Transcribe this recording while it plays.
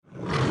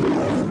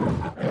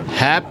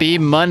Happy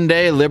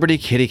Monday, Liberty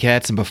Kitty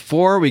Cats. And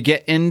before we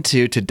get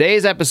into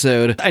today's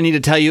episode, I need to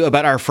tell you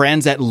about our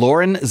friends at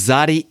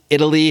Lorenzotti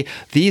Italy.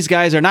 These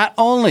guys are not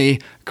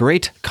only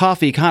great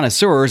coffee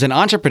connoisseurs and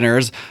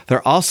entrepreneurs,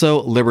 they're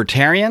also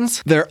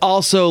libertarians. They're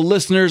also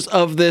listeners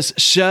of this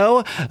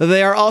show.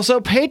 They are also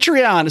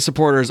Patreon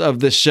supporters of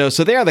this show.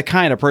 So they are the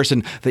kind of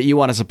person that you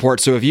want to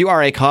support. So if you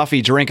are a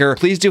coffee drinker,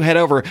 please do head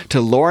over to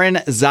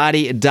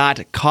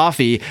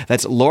lorenzotti.coffee.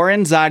 That's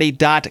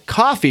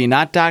lorenzotti.coffee,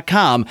 not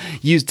 .com.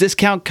 Use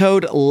discount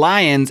code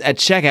LIONS at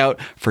checkout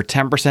for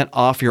 10%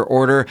 off your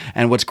order.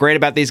 And what's great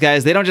about these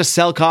guys, they don't just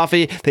sell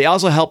coffee, they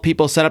also help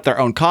people set up their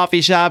own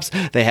coffee shops.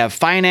 They have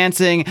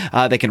financing.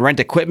 They can rent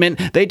equipment.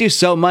 They do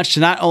so much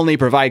to not only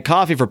provide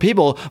coffee for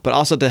people, but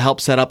also to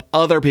help set up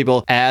other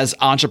people as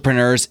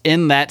entrepreneurs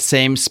in that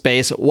same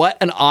space. What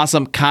an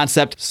awesome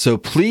concept. So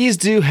please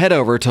do head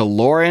over to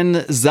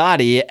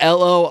Lorenzotti,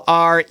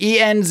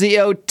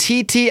 Lorenzotti,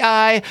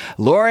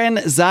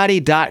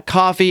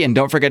 lorenzotti.coffee, and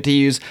don't forget to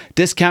use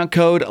discount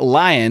code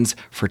LIONS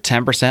for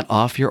 10%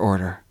 off your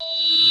order.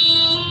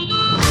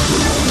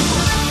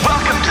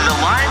 Welcome to the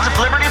Lions of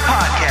Liberty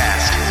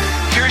podcast.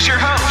 Here's your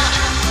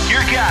host,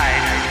 your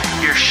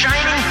guide, your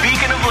shining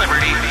beacon of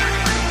liberty,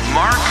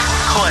 Mark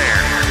Claire.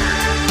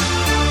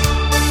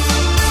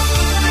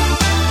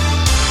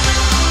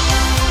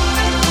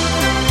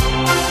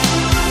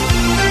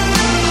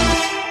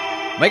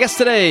 My guest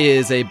today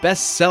is a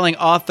best-selling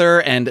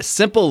author and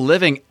simple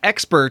living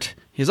expert.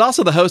 He's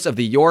also the host of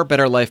the Your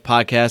Better Life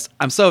podcast.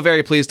 I'm so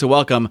very pleased to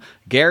welcome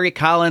Gary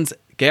Collins.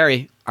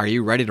 Gary, are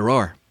you ready to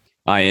roar?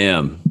 I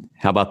am.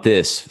 How about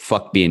this?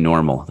 Fuck being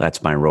normal.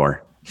 That's my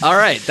roar. All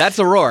right, that's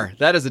a roar.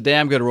 That is a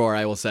damn good roar,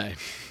 I will say.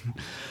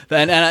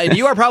 And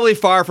you are probably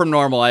far from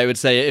normal, I would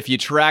say. If you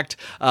tracked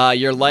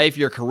your life,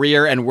 your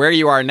career, and where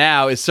you are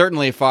now is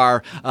certainly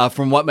far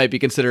from what might be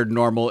considered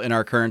normal in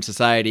our current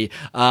society.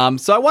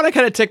 So I want to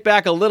kind of tick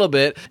back a little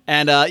bit,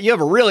 and you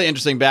have a really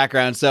interesting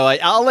background. So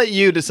I'll let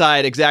you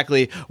decide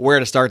exactly where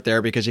to start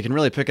there, because you can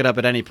really pick it up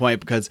at any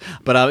point.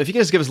 But if you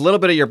can just give us a little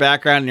bit of your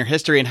background and your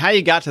history and how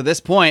you got to this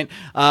point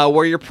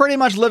where you're pretty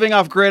much living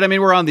off grid. I mean,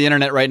 we're on the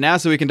internet right now,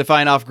 so we can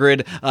define off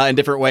grid in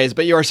different ways.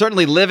 But you are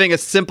certainly living a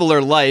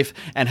simpler life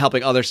and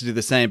helping others to do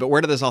the same. But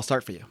where did this all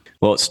start for you?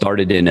 Well, it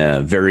started in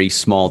a very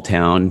small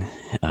town.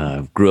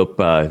 Grew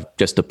up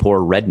just a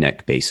poor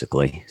redneck,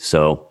 basically.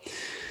 So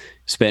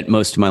spent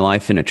most of my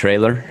life in a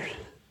trailer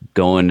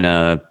going,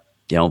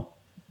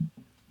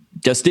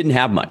 just didn't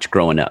have much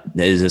growing up.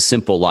 It was a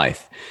simple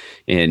life.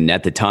 And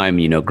at the time,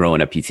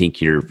 growing up, you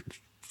think your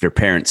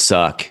parents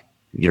suck,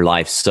 your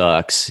life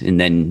sucks. And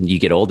then you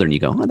get older and you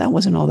go, oh, that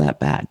wasn't all that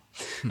bad.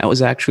 That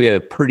was actually a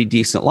pretty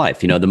decent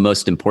life. The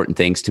most important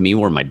things to me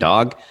were my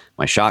dog,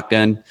 my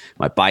shotgun,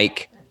 my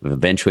bike,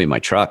 eventually my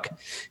truck,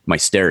 my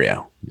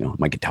stereo,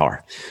 my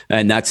guitar.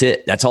 And that's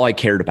it. That's all I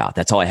cared about.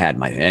 That's all I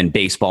had. And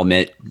baseball,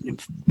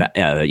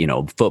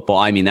 football.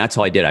 I mean, that's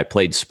all I did. I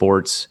played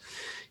sports,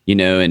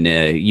 and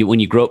when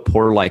you grow up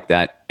poor like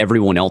that,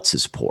 everyone else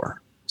is poor.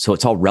 So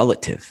it's all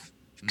relative.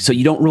 So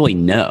you don't really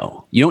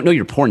know. You don't know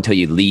you're poor until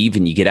you leave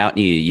and you get out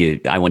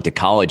and I went to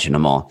college and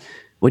I'm all,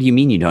 what do you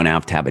mean you don't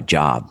have to have a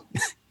job?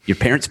 Your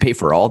parents pay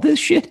for all this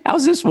shit?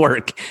 How's this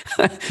work?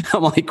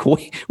 I'm like,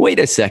 wait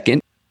a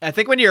second. I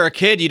think when you're a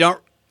kid, you don't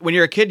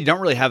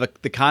really have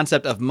the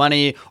concept of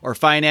money or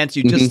finance.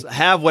 You just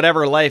have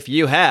whatever life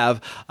you have.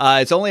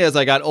 It's only as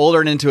I got older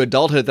and into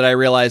adulthood that I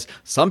realized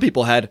some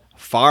people had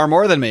far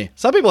more than me.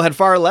 Some people had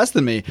far less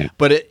than me,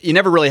 but you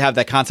never really have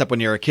that concept when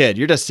you're a kid.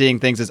 You're just seeing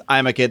things as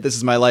I'm a kid. This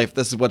is my life.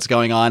 This is what's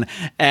going on.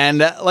 And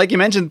like you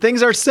mentioned,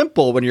 things are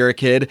simple when you're a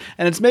kid.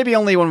 And it's maybe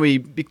only when we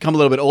become a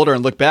little bit older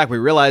and look back, we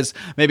realize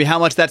maybe how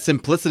much that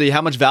simplicity,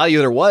 how much value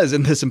there was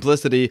in the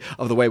simplicity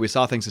of the way we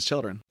saw things as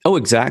children. Oh,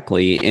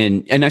 exactly.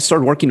 And I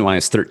started working when I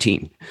was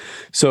 13.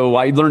 So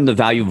I learned the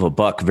value of a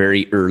buck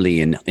very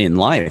early in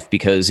life,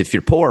 because if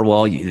you're poor,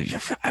 well,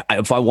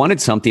 if I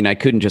wanted something, I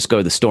couldn't just go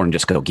to the store and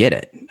just go get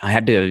it. I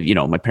had to,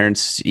 my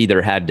parents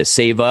either had to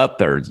save up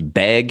or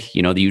beg,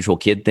 the usual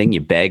kid thing, you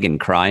beg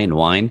and cry and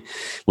whine,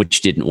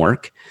 which didn't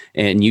work.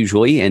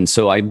 And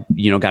so I,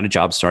 got a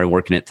job, started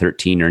working at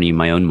 13, earning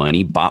my own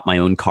money, bought my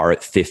own car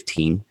at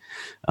 15.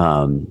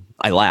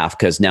 I laugh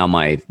because now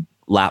my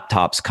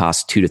laptops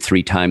cost 2 to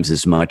 3 times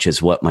as much as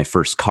what my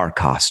first car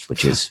cost,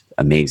 which is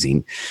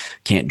amazing.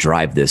 Can't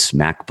drive this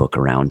MacBook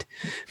around,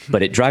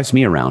 but it drives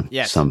me around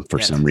some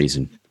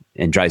reason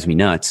and drives me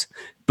nuts.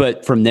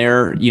 But from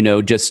there,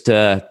 just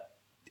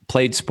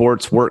played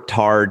sports, worked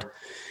hard,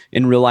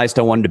 and realized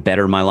I wanted to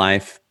better my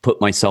life,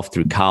 put myself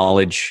through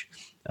college,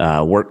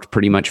 worked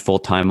pretty much full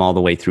time all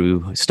the way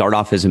through, start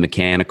off as a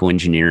mechanical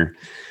engineer.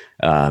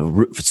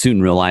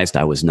 Soon realized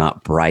I was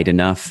not bright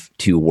enough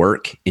to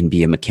work and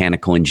be a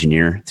mechanical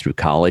engineer through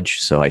college.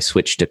 So I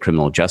switched to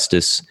criminal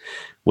justice,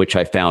 which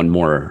I found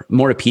more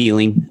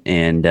appealing,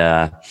 and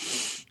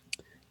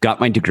got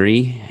my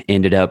degree,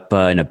 ended up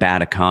in a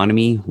bad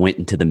economy, went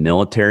into the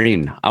military,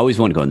 and I always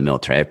wanted to go in the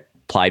military. I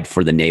applied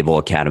for the Naval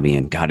Academy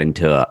and got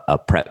into a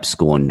prep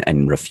school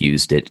and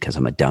refused it because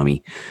I'm a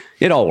dummy.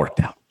 It all worked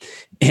out.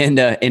 and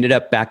ended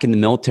up back in the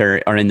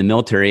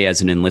military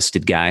as an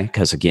enlisted guy.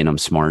 Cause again, I'm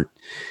smart,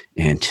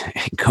 and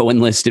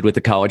co-enlisted with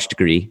a college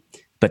degree,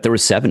 but there were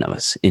 7 of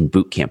us in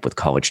boot camp with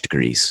college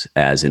degrees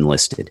as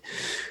enlisted.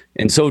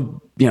 And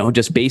so,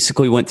 just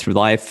basically went through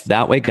life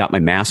that way, got my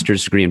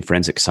master's degree in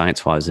forensic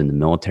science while I was in the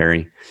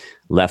military,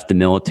 left the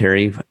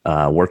military,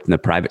 worked in the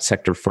private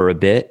sector for a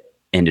bit,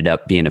 ended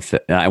up being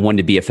I wanted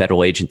to be a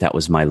federal agent. That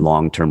was my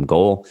long-term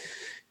goal.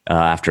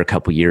 After a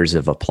couple years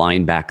of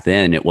applying back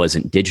then, it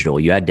wasn't digital.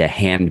 You had to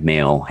hand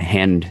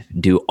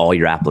do all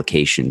your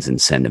applications and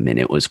send them in.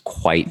 It was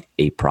quite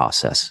a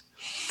process.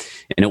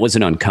 And it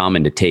wasn't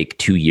uncommon to take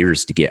 2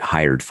 years to get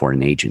hired for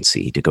an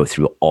agency, to go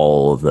through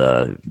all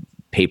the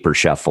paper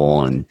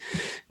shuffle and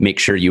make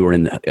sure you were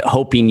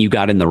hoping you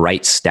got in the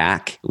right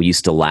stack. We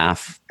used to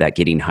laugh that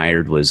getting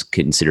hired was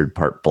considered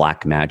part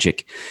black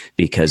magic,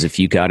 because if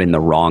you got in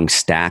the wrong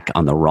stack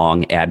on the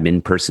wrong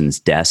admin person's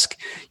desk,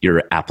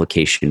 your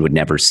application would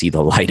never see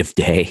the light of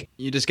day.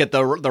 You just get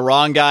the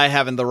wrong guy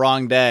having the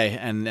wrong day,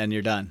 and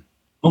you're done.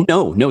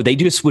 Oh, no, they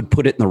just would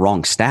put it in the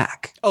wrong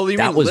stack. Oh, you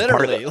mean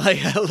literally?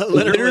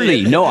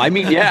 Literally. No, I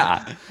mean,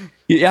 yeah.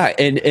 Yeah,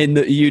 and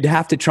you'd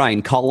have to try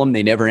and call them.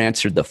 They never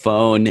answered the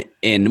phone.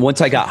 And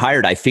once I got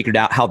hired, I figured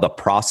out how the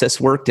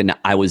process worked, and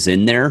I was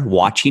in there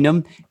watching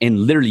them.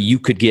 And literally, you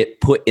could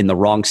get put in the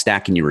wrong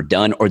stack and you were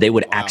done, or they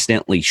would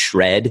accidentally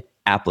shred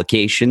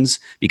applications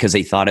because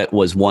they thought it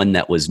was one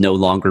that was no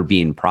longer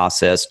being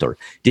processed or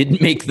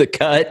didn't make the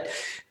cut.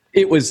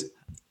 It was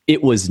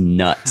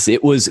nuts.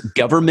 It was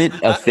government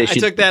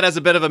efficiency. I took that as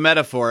a bit of a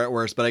metaphor at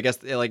worst, but I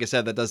guess, like I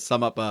said, that does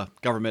sum up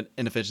government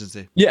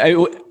inefficiency. Yeah,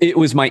 it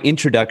was my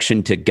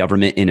introduction to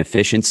government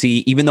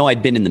inefficiency. Even though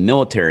I'd been in the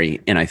military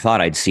and I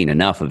thought I'd seen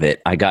enough of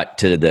it, I got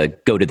to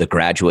go to the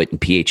graduate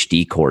and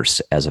PhD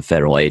course as a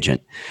federal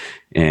agent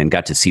and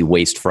got to see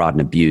waste, fraud,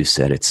 and abuse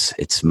at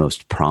its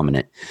most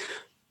prominent.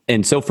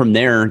 And so from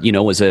there,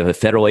 was a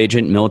federal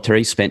agent,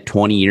 military, spent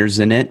 20 years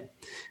in it.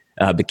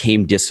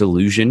 Became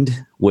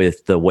disillusioned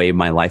with the way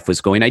my life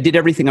was going. I did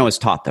everything I was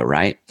taught, though,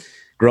 right?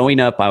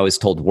 Growing up, I was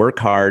told work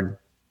hard,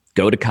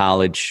 go to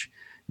college,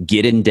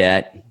 get in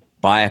debt,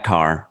 buy a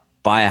car,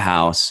 buy a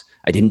house.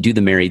 I didn't do the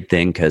married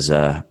thing because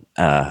I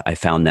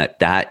found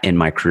that in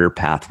my career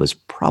path was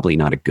probably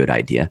not a good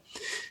idea.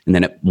 And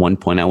then at one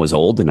point I was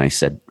old and I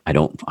said,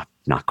 I'm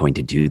not going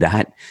to do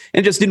that.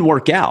 And it just didn't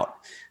work out.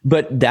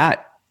 But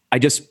at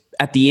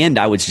the end,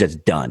 I was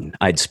just done.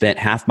 I'd spent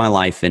half my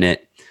life in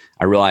it.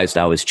 I realized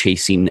I was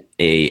chasing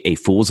a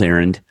fool's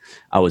errand.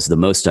 I was the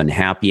most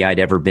unhappy I'd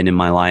ever been in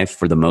my life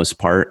for the most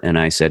part. And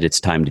I said, it's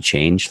time to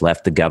change.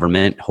 Left the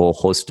government. Whole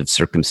host of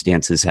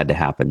circumstances had to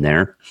happen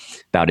there.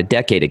 About a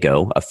decade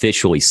ago,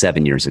 officially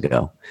 7 years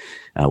ago.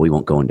 We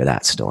won't go into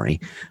that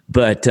story.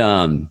 But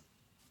that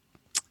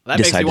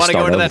makes me want to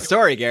go into that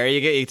story,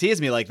 Gary. You tease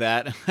me like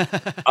that.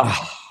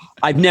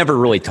 I've never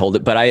really told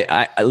it, but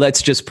I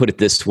let's just put it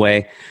this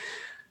way.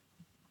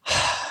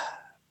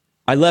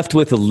 I left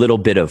with a little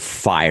bit of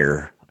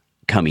fire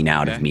coming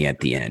out of me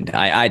at the end.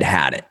 I'd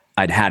had it.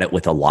 I'd had it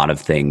with a lot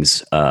of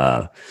things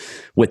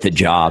with the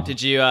job.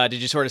 Did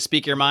you sort of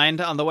speak your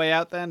mind on the way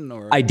out then?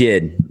 Or? I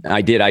did.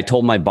 I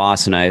told my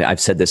boss, and I've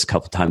said this a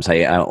couple of times.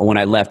 When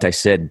I left, I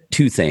said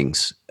 2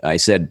 things. I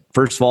said,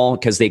 first of all,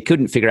 because they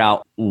couldn't figure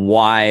out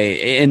why,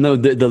 and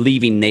the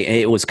leaving,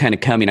 it was kind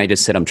of coming. I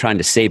just said, I'm trying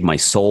to save my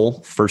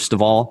soul, first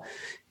of all.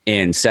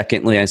 And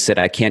secondly, I said,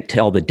 I can't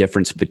tell the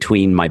difference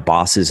between my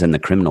bosses and the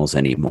criminals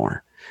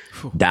anymore.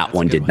 That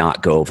one did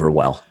not go over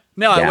well.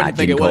 No, I wouldn't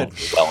think it would.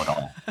 Well at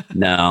all.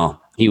 No,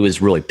 he was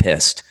really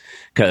pissed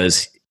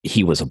because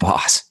he was a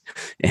boss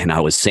and I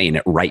was saying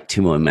it right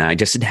to him.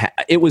 And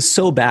it was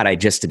so bad. I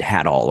just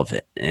had all of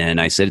it. And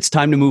I said, it's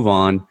time to move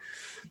on.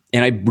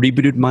 And I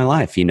rebooted my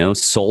life,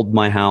 sold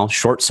my house,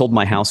 short sold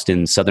my house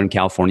in Southern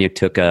California,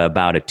 took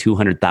about a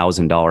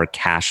 $200,000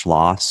 cash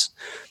loss,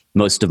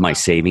 most of my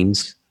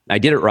savings. I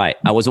did it right.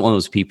 I wasn't one of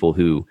those people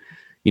who,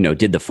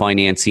 did the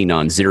financing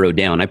on zero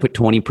down. I put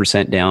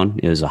 20% down.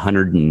 It was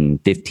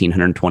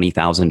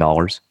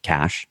 $120,000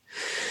 cash,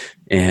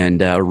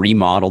 and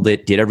remodeled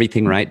it, did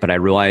everything right. But I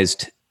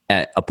realized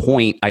at a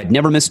point, I'd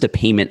never missed a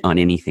payment on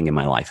anything in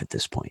my life at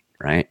this point,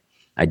 right?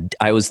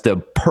 I was the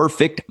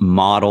perfect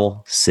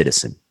model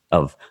citizen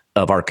of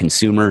our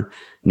consumer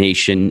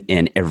nation,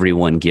 and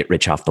everyone get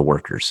rich off the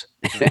workers,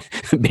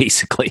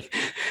 basically.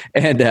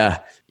 And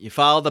you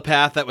followed the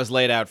path that was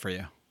laid out for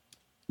you.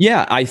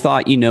 Yeah, I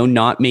thought,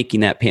 not making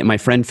that payment. My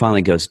friend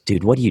finally goes,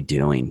 dude, what are you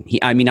doing?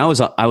 I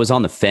was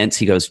on the fence.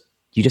 He goes,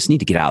 you just need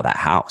to get out of that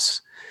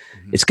house.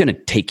 Mm-hmm. It's going to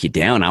take you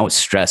down. I was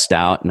stressed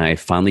out, and I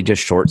finally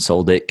just short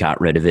sold it, got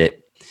rid of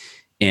it,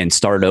 and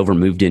started over,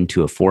 moved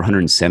into a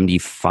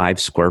 475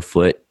 square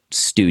foot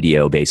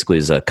studio, basically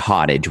as a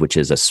cottage, which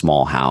is a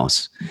small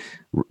house,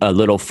 a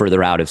little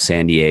further out of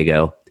San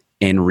Diego,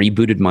 and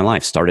rebooted my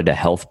life. Started a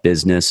health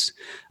business,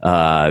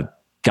 got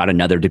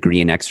another degree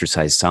in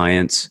exercise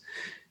science.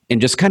 And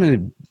just kind of,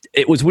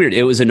 it was weird.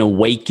 It was an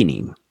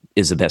awakening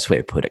is the best way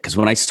to put it. Because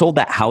when I sold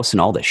that house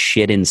and all the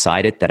shit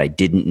inside it that I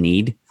didn't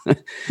need,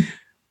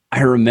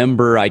 I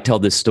remember I tell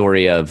this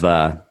story of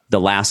the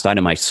last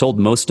item. I sold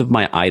most of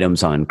my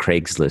items on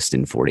Craigslist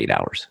in 48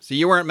 hours. So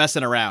you weren't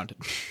messing around.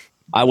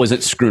 I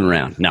wasn't screwing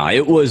around. No,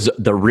 it was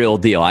the real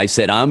deal. I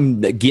said,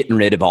 I'm getting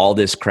rid of all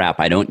this crap.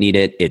 I don't need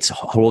it. It's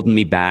holding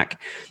me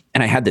back.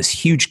 And I had this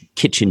huge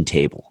kitchen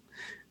table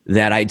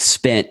that I'd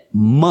spent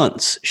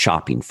months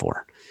shopping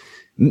for.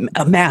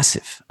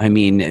 Massive. I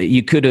mean,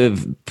 you could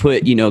have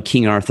put,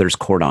 King Arthur's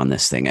court on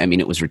this thing. I mean,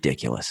 it was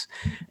ridiculous.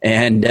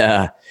 And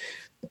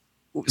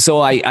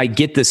so I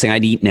get this thing.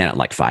 I'd eaten at it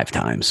like 5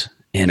 times.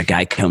 And a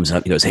guy comes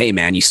up and goes, hey,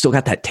 man, you still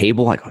got that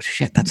table? I go,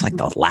 shit, that's like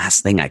the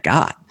last thing I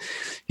got.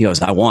 He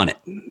goes, I want it.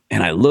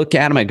 And I look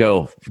at him. I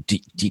go, do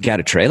you got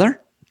a trailer?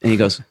 And he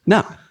goes,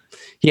 no.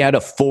 He had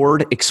a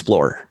Ford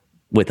Explorer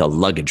with a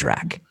luggage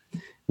rack.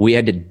 We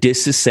had to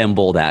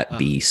disassemble that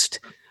beast,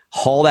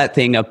 haul that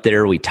thing up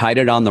there. We tied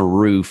it on the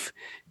roof.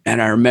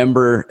 And I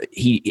remember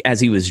as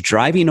he was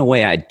driving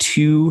away, I had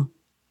 2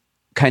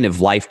 kind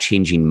of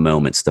life-changing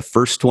moments. The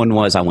first one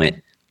was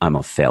I'm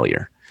a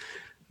failure.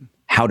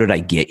 How did I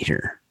get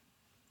here?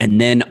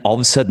 And then all of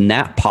a sudden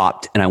that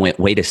popped and I went,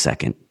 wait a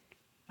second.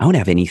 I don't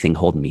have anything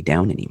holding me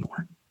down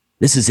anymore.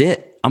 This is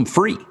it. I'm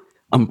free.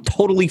 I'm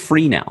totally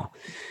free now.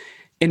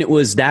 And it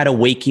was that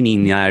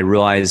awakening that I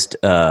realized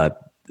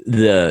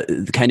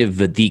the kind of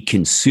the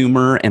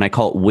consumer, and I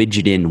call it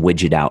widget in,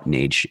 widget out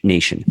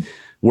nation.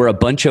 We're a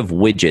bunch of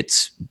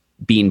widgets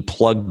being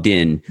plugged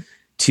in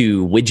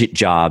to widget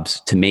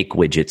jobs to make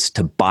widgets,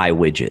 to buy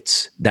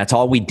widgets. That's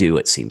all we do,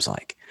 it seems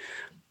like.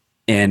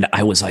 And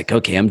I was like,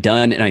 okay, I'm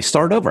done. And I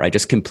started over. I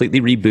just completely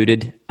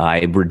rebooted.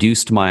 I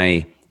reduced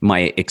my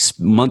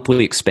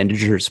monthly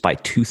expenditures by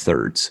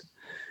 2/3.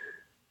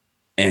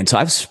 And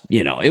so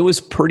it was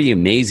pretty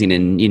amazing.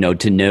 And,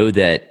 to know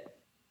that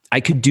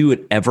I could do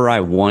whatever I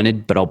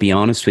wanted, but I'll be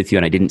honest with you,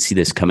 and I didn't see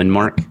this coming,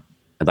 Mark.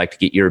 I'd like to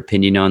get your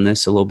opinion on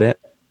this a little bit.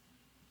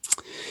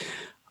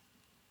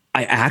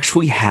 I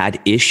actually had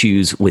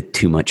issues with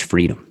too much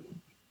freedom.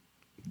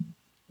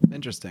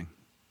 Interesting.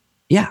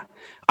 Yeah.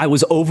 I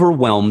was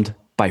overwhelmed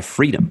by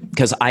freedom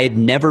because I had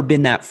never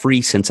been that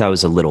free since I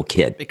was a little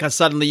kid. Because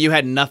suddenly you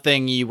had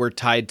nothing you were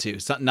tied to,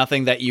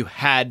 nothing that you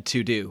had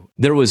to do.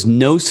 There was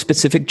no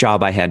specific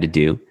job I had to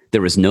do.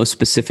 There was no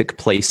specific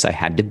place I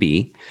had to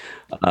be.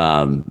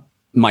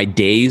 My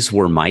days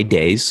were my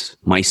days.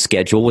 My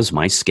schedule was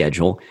my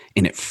schedule,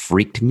 and it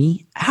freaked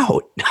me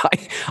out.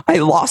 I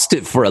lost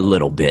it for a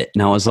little bit,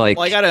 and I was like...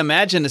 Well, I got to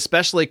imagine,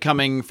 especially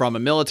coming from a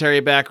military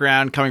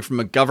background, coming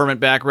from a government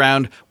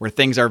background, where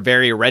things are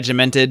very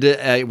regimented,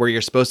 where you're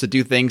supposed to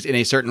do things in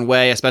a certain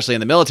way, especially in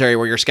the military,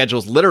 where your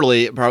schedule's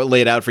literally probably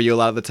laid out for you a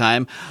lot of the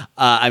time.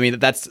 I mean,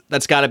 that's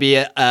got to be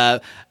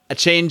a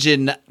change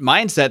in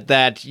mindset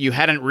that you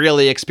hadn't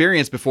really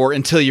experienced before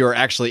until you were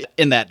actually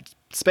in that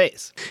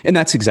space. And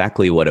that's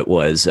exactly what it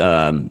was.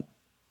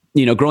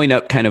 Growing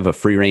up kind of a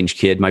free range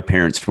kid, my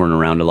parents weren't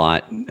around a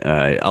lot.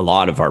 A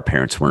lot of our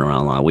parents weren't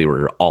around a lot. We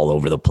were all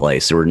over the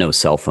place. There were no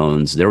cell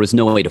phones. There was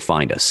no way to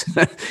find us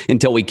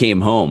until we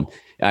came home.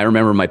 I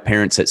remember my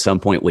parents at some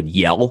point would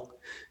yell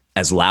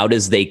as loud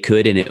as they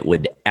could and it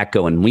would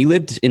echo. And we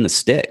lived in the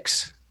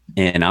sticks.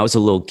 And I was a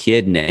little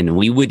kid and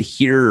we would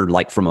hear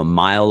like from a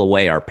mile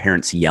away, our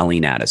parents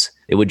yelling at us.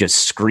 It would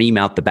just scream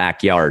out the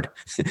backyard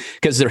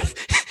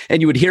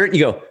and you would hear it and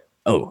you go,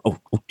 oh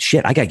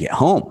shit, I got to get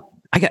home.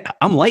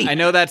 I'm late. I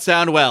know that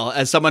sound well.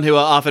 As someone who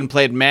often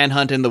played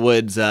Manhunt in the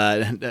woods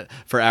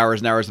for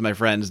hours and hours with my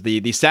friends,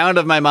 the sound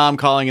of my mom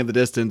calling in the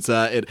distance,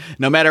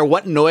 no matter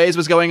what noise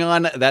was going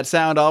on, that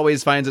sound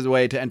always finds its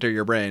way to enter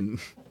your brain.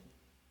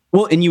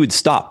 Well, and you would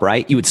stop,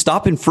 right? You would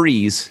stop and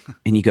freeze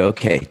and you go,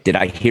 okay, did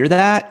I hear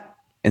that?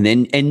 And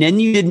then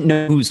you didn't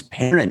know whose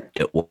parent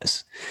it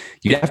was.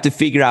 You'd have to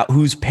figure out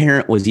whose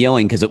parent was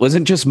yelling because it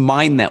wasn't just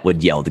mine that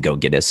would yell to go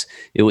get us.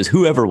 It was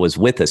whoever was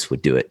with us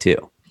would do it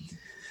too.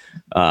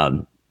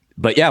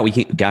 But yeah, we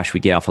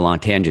get off a long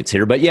tangents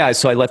here. But yeah,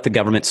 so I left the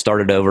government,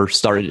 started over.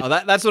 Oh,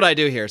 that's what I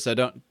do here. So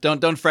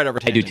don't fret over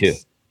tangents. I do too.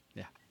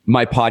 Yeah.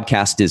 My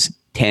podcast is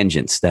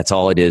tangents. That's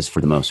all it is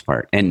for the most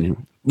part.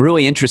 And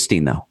really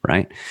interesting though,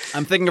 right?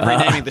 I'm thinking of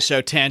renaming the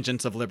show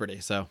Tangents of Liberty.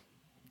 So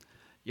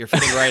you're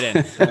fitting right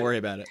in. Don't worry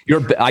about it.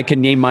 I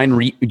can name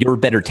mine Your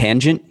Better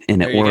Tangent,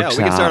 and it works.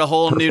 We can start a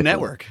whole new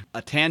network,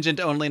 a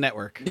tangent-only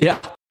network. Yeah.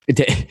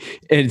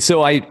 And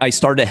so I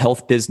started a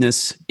health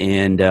business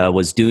and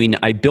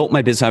I built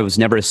my business. I was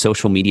never a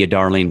social media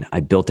darling. I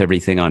built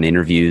everything on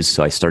interviews.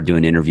 So I started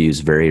doing interviews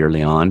very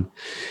early on.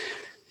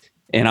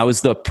 And I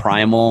was the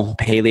primal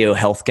paleo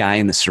health guy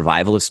in the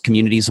survivalist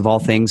communities of all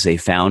things. They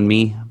found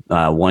me.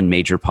 One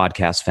major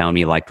podcast found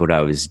me, liked what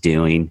I was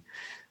doing.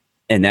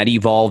 And that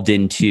evolved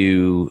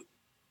into,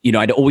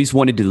 I'd always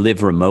wanted to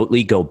live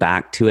remotely, go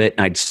back to it.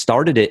 And I'd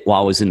started it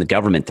while I was in the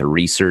government, the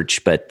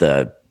research, but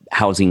the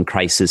housing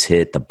crisis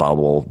hit, the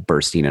bubble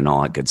bursting and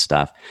all that good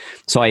stuff.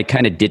 So I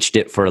kind of ditched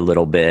it for a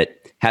little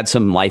bit, had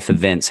some life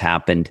events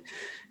happened.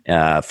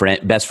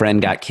 Best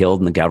friend got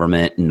killed in the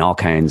government and all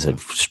kinds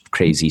of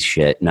crazy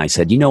shit. And I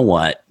said, you know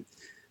what?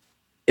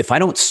 If I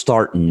don't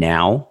start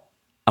now,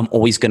 I'm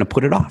always going to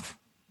put it off.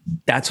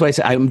 That's why I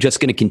said, I'm just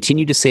going to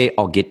continue to say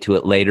I'll get to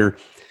it later.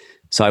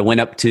 So I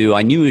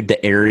I knew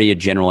the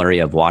general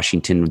area of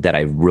Washington that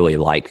I really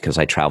liked because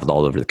I traveled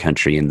all over the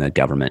country in the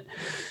government.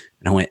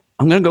 And I went,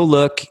 I'm going to go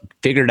look,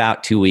 figured it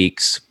out 2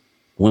 weeks.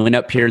 Went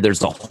up here.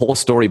 There's a whole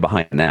story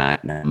behind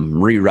that. And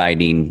I'm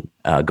rewriting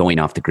Going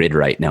Off the Grid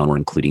right now. And we're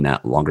including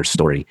that longer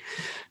story.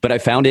 But I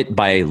found it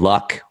by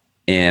luck.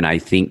 And I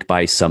think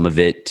by some of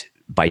it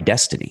by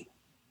destiny.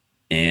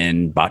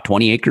 And bought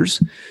 20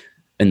 acres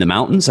in the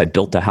mountains. I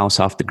built a house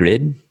off the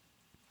grid.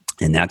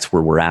 And that's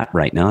where we're at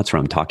right now. That's where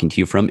I'm talking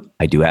to you from.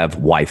 I do have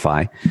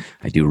Wi-Fi.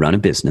 I do run a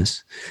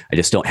business. I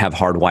just don't have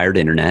hardwired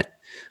internet.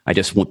 I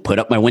just put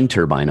up my wind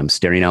turbine. I'm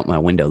staring out my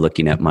window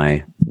looking at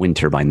my wind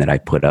turbine that I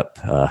put up,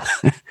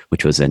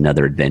 which was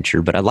another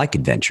adventure, but I like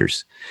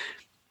adventures.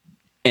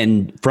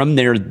 And from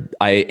there,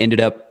 I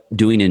ended up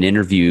doing an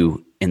interview,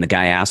 and the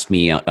guy asked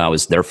me, I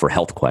was there for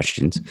health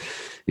questions.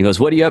 He goes,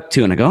 what are you up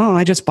to? And I go,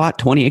 I just bought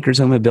 20 acres.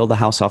 I'm going to build a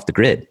house off the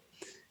grid.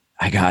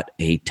 I got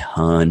a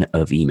ton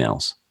of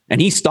emails. And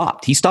he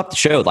stopped the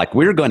show. Like,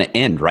 we're going to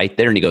end right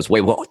there. And he goes,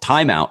 wait, what?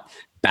 Time out,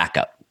 back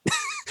up.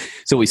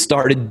 So we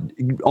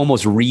started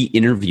almost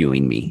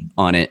re-interviewing me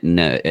on it. And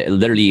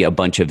literally a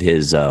bunch of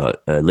his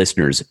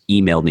listeners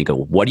emailed me, go,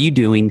 what are you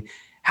doing?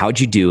 How'd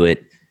you do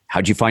it?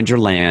 How'd you find your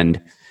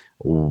land?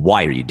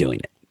 Why are you doing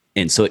it?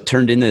 And so it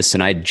turned into this,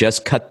 and I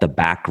just cut the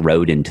back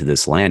road into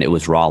this land. It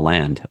was raw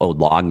land, old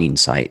logging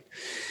site.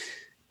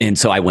 And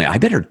so I went, I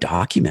better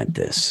document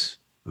this.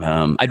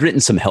 I'd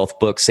written some health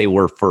books. They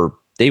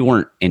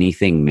weren't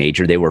anything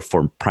major. They were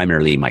for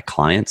primarily my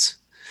clients.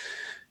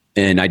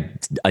 And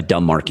a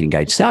dumb marketing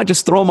guy said,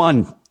 just throw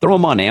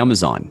them on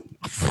Amazon.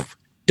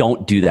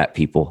 Don't do that,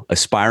 people.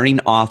 Aspiring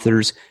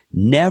authors,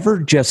 never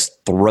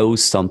just throw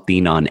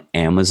something on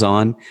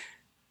Amazon,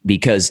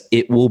 because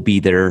it will be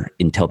there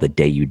until the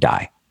day you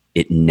die.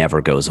 It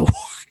never goes away.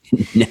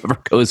 It never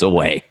goes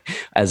away.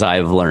 As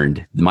I've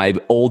learned, my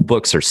old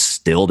books are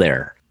still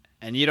there.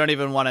 And you don't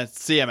even want to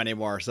see them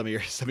anymore. Some of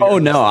your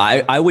no,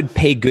 I would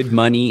pay good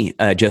money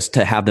just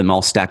to have them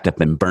all stacked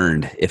up and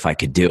burned if I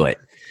could do it.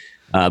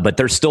 But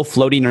they're still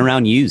floating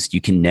around used.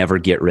 You can never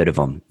get rid of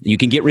them. You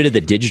can get rid of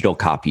the digital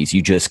copies.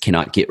 You just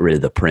cannot get rid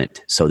of the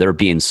print. So they're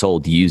being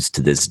sold used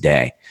to this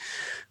day,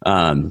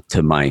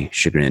 to my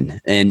chagrin.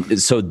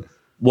 And so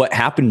what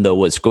happened, though,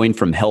 was going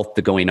from health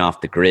to going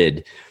off the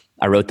grid.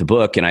 I wrote the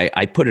book and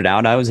I put it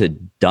out. I was a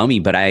dummy,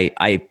 but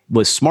I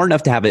was smart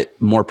enough to have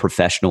it more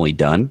professionally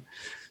done.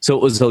 So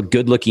it was a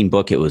good looking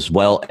book. It was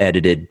well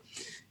edited.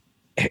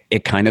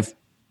 It kind of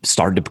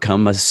started to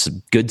become a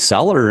good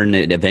seller, and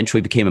it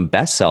eventually became a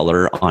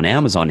bestseller on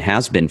Amazon.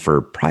 Has been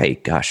for probably,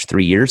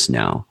 3 years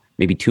now,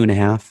 maybe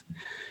 2.5.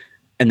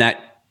 And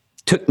that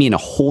took me in a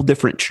whole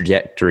different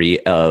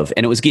trajectory and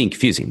it was getting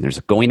confusing. There's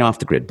a Going Off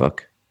the Grid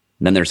book.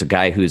 And then there's a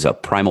guy who's a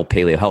primal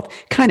paleo health,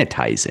 kind of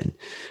ties in.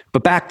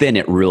 But back then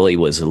it really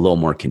was a little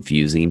more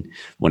confusing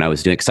when I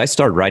was doing it, because I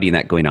started writing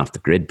that Going Off the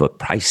Grid book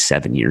probably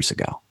 7 years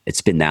ago.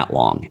 It's been that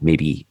long,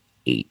 maybe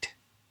 8.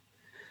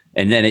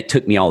 And then it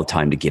took me all the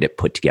time to get it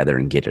put together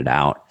and get it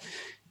out.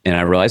 And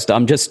I realized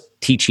I'm just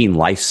teaching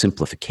life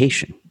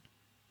simplification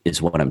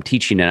is what I'm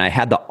teaching. And I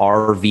had the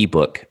RV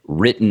book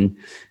written,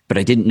 but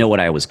I didn't know what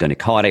I was going to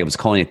call it. I was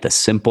calling it The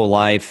Simple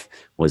Life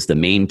was the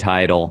main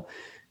title.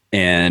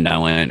 And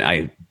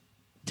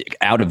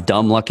out of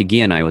dumb luck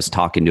again, I was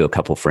talking to a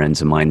couple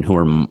friends of mine who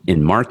are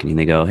in marketing.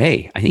 They go,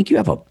 hey, I think you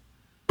have a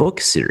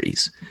book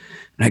series.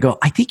 And I go,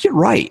 I think you're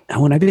right.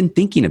 I've been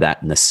thinking of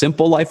that. And The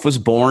Simple Life was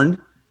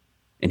born.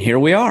 And here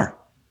we are.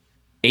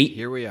 8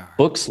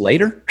 books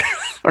later,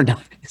 or no,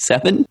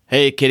 7.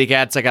 Hey, kitty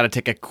cats, I got to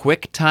take a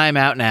quick time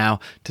out now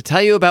to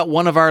tell you about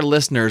one of our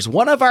listeners,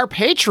 one of our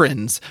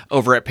patrons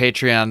over at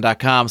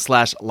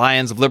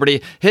patreon.com/Lions of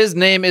Liberty. His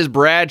name is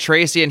Brad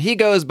Tracy, and he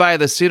goes by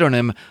the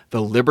pseudonym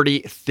The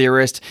Liberty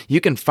Theorist.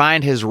 You can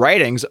find his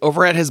writings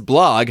over at his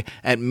blog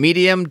at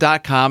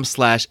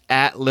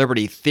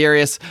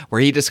medium.com/@libertytheorist,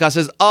 where he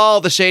discusses all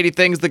the shady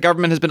things the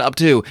government has been up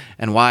to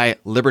and why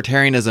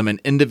libertarianism and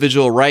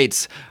individual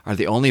rights are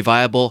the only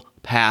viable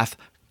path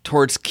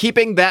towards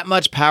keeping that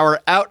much power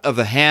out of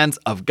the hands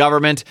of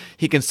government.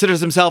 He considers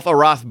himself a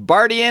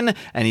Rothbardian,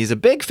 and he's a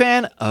big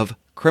fan of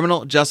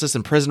criminal justice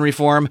and prison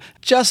reform,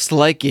 just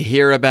like you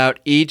hear about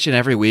each and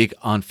every week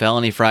on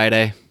Felony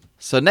Friday.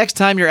 So next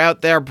time you're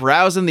out there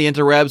browsing the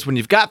interwebs, when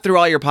you've got through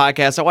all your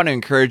podcasts, I want to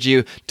encourage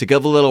you to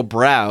give a little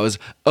browse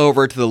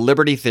over to The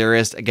Liberty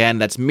Theorist. Again,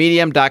 that's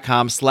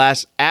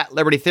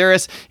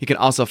medium.com/@libertytheorist. You can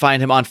also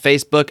find him on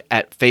Facebook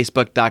at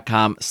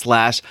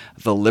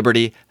facebook.com/The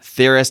Liberty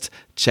Theorist.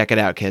 Check it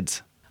out,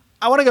 kids.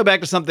 I want to go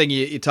back to something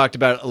you talked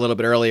about a little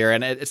bit earlier,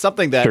 and it's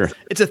something that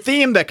It's a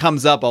theme that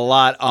comes up a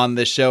lot on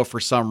this show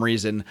for some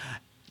reason.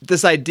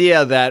 This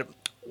idea that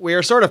we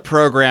are sort of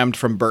programmed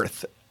from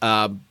birth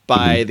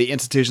by the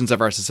institutions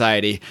of our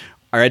society,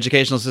 our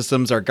educational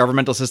systems, our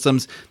governmental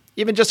systems.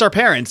 even just our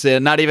parents,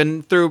 and not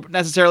even through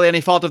necessarily any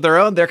fault of their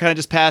own. They're kind of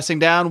just passing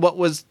down what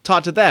was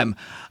taught to them.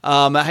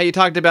 How you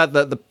talked about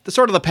the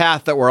sort of the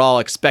path that we're all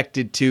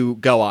expected to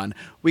go on.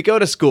 We go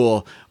to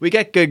school, we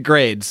get good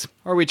grades,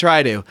 or we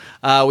try to.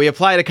 We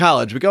apply to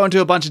college, we go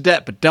into a bunch of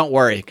debt, but don't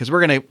worry, because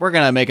we're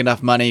gonna make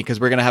enough money because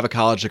we're gonna have a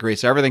college degree,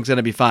 so everything's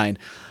gonna be fine.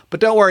 But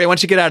don't worry,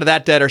 once you get out of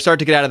that debt or start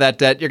to get out of that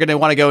debt, you're going to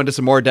want to go into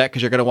some more debt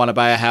because you're going to want to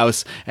buy a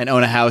house and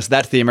own a house.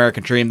 That's the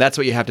American dream. That's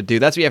what you have to do.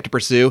 That's what you have to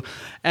pursue.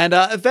 And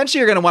eventually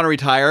you're going to want to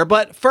retire.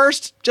 But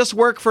first, just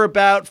work for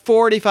about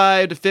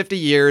 45 to 50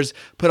 years.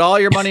 Put all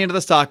your money into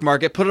the stock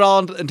market. Put it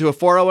all into a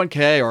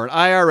 401k or an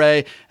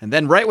IRA. And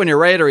then right when you're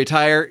ready to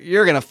retire,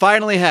 you're going to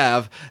finally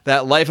have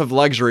that life of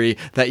luxury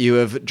that you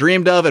have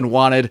dreamed of and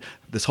wanted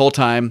this whole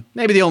time.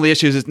 Maybe the only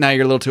issue is now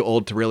you're a little too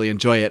old to really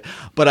enjoy it.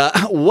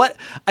 But what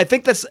I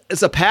think that's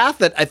is a path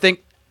that I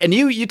think, and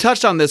you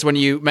touched on this when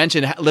you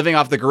mentioned living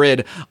off the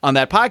grid on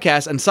that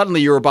podcast, and suddenly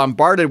you were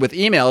bombarded with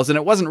emails, and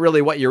it wasn't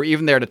really what you were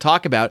even there to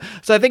talk about.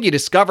 So I think you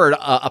discovered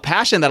a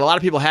passion that a lot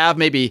of people have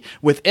maybe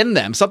within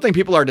them, something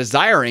people are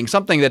desiring,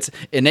 something that's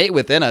innate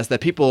within us,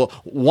 that people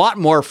want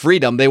more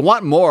freedom. They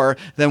want more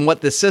than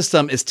what the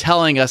system is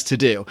telling us to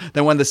do,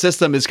 than when the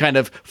system is kind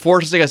of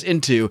forcing us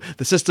into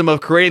the system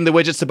of creating the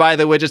widgets to buy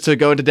the widgets to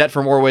go into debt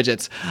for more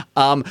widgets.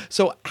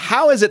 So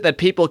how is it that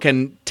people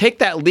can take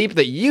that leap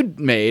that you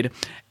made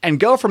and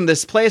go from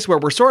this place where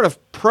we're sort of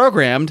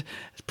programmed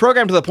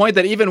to the point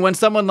that even when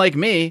someone like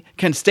me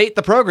can state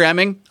the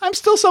programming, I'm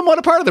still somewhat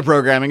a part of the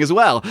programming as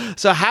well.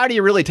 So how do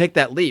you really take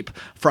that leap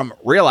from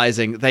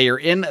realizing that you're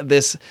in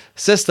this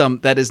system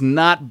that is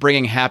not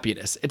bringing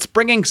happiness? It's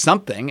bringing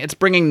something. It's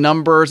bringing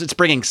numbers. It's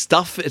bringing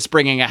stuff. It's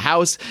bringing a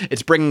house.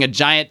 It's bringing a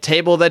giant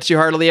table that you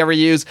hardly ever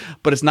use,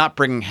 but it's not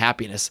bringing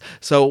happiness.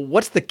 So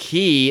what's the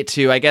key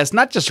to, I guess,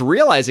 not just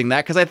realizing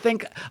that, because I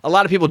think a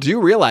lot of people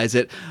do realize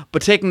it,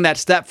 but taking that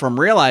step from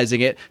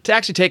realizing it to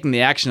actually taking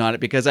the action on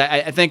it? Because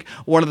I think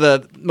one of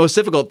the most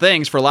difficult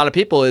things for a lot of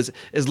people is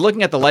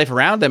looking at the life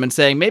around them and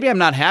saying, maybe I'm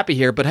not happy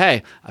here, but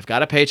hey, I've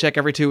got a paycheck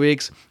every 2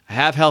 weeks. I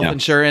have health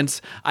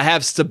insurance. I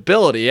have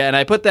stability. And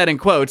I put that in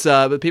quotes,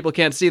 but people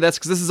can't see this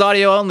because this is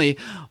audio only.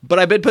 But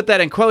I did put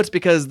that in quotes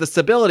because the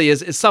stability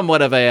is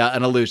somewhat of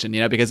an illusion,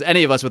 because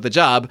any of us with a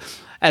job,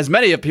 as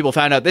many of people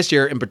found out this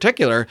year in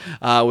particular,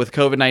 with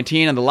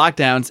COVID-19 and the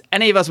lockdowns,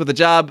 any of us with a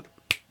job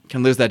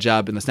can lose that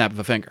job in the snap of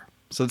a finger.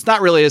 So it's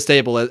not really as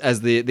stable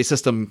as the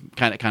system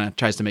kind of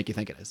tries to make you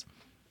think it is.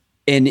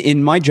 And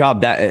in my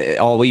job, that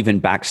I'll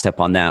even backstep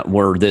on that,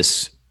 where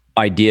this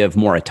idea of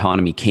more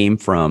autonomy came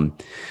from,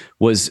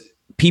 was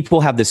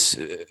people have this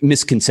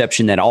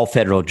misconception that all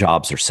federal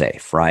jobs are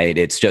safe, right?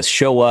 It's just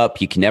show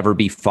up, you can never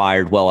be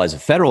fired. Well, as a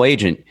federal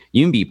agent,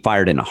 you can be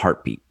fired in a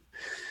heartbeat.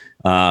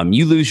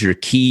 You lose your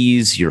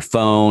keys, your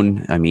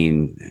phone. I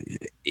mean,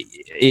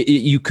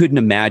 you couldn't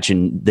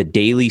imagine the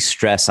daily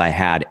stress I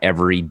had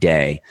every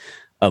day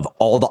of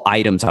all the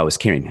items I was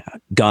carrying: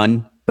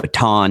 gun,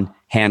 baton,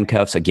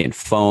 handcuffs, again,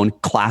 phone,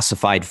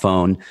 classified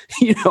phone,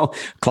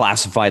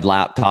 classified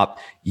laptop.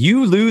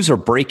 You lose or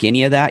break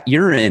any of that,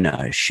 you're in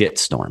a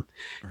shitstorm.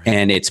 Right.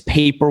 And it's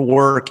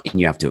paperwork, and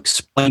you have to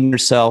explain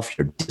yourself.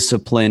 You're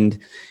disciplined.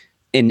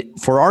 And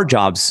for our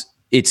jobs,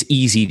 it's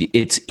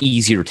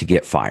easier to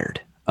get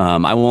fired.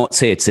 I won't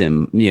say it's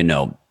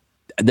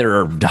there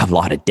are a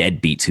lot of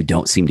deadbeats who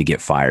don't seem to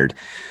get fired,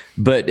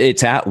 but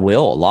it's at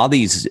will. A lot of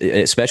these,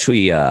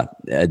 especially the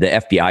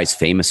FBI is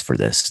famous for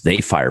this. They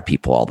fire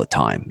people all the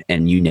time,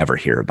 and you never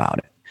hear about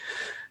it.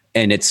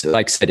 And it's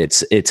like I said,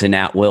 it's an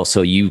at will.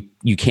 So you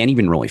can't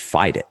even really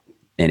fight it.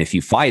 And if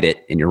you fight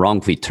it and you're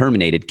wrongfully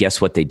terminated,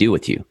 guess what they do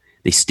with you?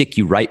 They stick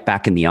you right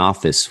back in the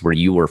office where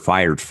you were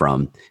fired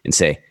from and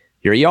say,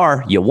 here you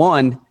are, you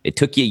won. It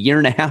took you a year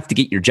and a half to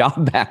get your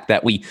job back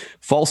that we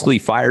falsely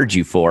fired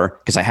you for,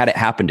 because I had it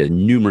happen to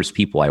numerous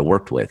people I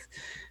worked with.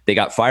 They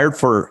got fired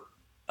for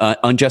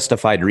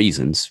unjustified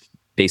reasons,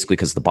 basically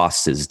because the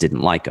bosses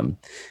didn't like them,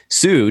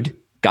 sued,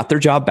 got their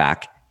job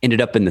back,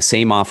 ended up in the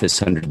same office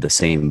under the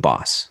same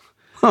boss.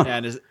 Huh.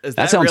 And is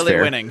that really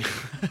fair. Winning?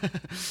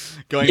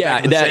 Going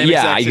back to the same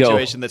exact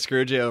situation that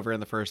screwed you over in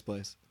the first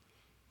place.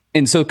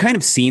 And so kind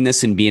of seeing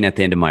this and being at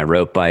the end of my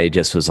rope, I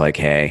just was like,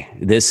 hey,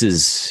 this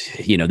is,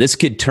 this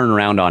could turn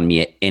around on me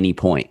at any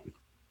point.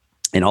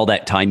 And all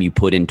that time you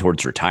put in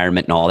towards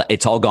retirement and all that,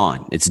 it's all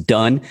gone. It's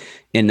done.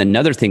 And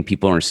another thing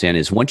people understand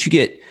is once you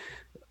get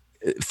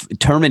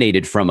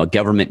terminated from a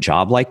government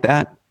job like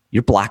that,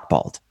 you're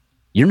blackballed.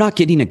 You're not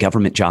getting a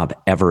government job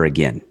ever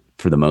again,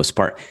 for the most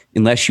part,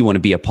 unless you want to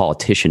be a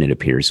politician, it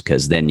appears,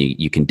 because then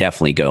you can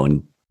definitely go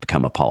and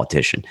become a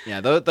politician.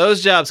 Yeah,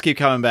 those jobs keep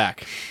coming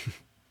back.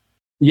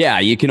 Yeah,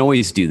 you can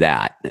always do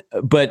that.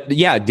 But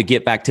yeah, to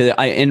get back to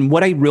and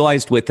what I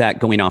realized with that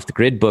going off the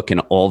grid book and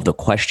all of the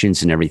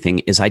questions and everything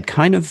is I'd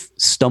kind of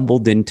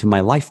stumbled into my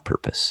life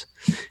purpose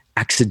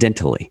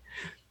accidentally,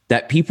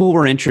 that people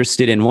were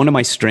interested in. One of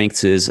my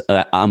strengths is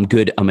I'm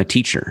a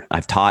teacher.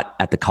 I've taught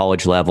at the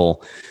college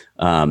level.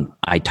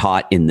 I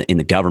taught in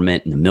the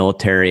government, in the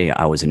military.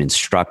 I was an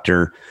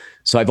instructor.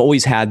 So I've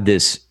always had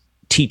this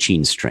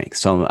teaching strength.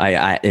 So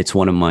it's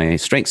one of my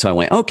strengths. So I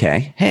went,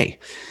 okay, hey,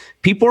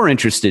 people are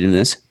interested in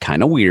this.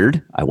 Kind of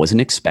weird. I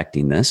wasn't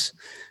expecting this,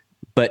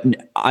 but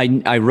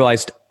I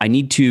realized I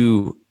need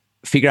to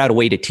figure out a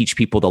way to teach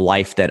people the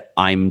life that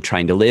I'm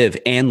trying to live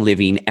and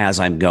living as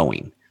I'm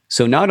going.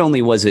 So not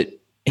only was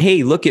it,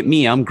 hey, look at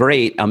me, I'm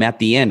great, I'm at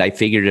the end, I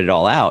figured it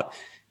all out.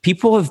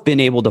 People have been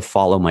able to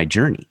follow my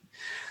journey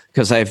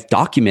because I've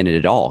documented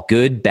it all,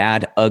 good,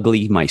 bad,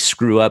 ugly, my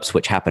screw ups,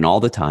 which happen all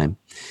the time.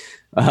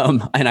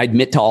 And I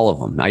admit to all of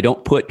them. I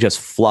don't put just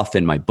fluff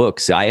in my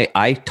books.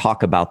 I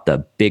talk about the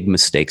big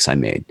mistakes I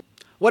made.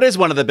 What is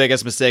one of the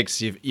biggest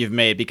mistakes you've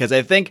made? Because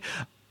I think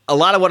a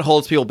lot of what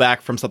holds people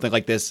back from something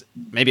like this,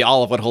 maybe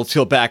all of what holds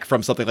people back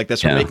from something like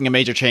this, from making a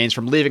major change,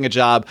 from leaving a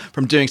job,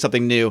 from doing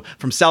something new,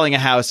 from selling a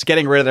house,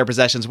 getting rid of their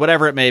possessions,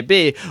 whatever it may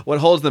be, what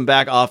holds them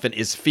back often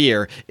is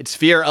fear. It's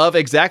fear of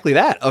exactly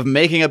that, of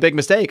making a big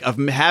mistake, of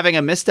having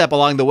a misstep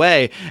along the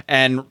way,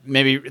 and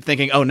maybe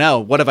thinking, oh no,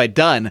 what have I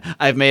done?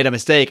 I've made a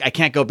mistake. I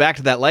can't go back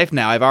to that life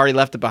now. I've already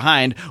left it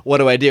behind. What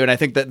do I do? And I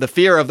think that the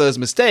fear of those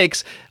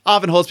mistakes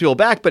often holds people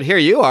back, but here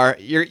you are.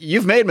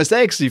 You've made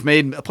mistakes. You've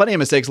made plenty of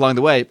mistakes along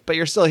the way, but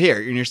you're still here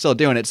and you're still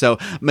doing it. So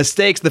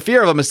mistakes, the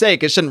fear of a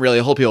mistake, it shouldn't really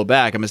hold people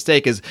back. A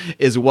mistake is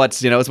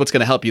what's, it's what's going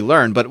to help you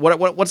learn. But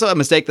what's a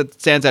mistake that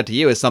stands out to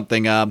you as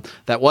something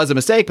that was a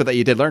mistake, but that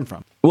you did learn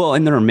from? Well,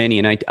 and there are many,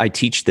 and I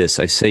teach this.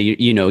 I say,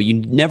 you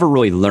never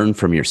really learn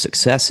from your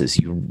successes.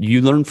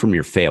 You learn from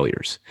your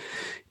failures.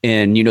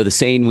 And, the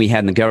saying we had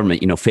in the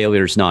government,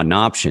 failure is not an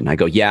option. I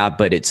go, yeah,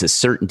 but it's a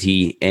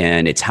certainty,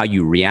 and it's how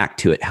you react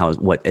to it,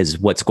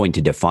 what's going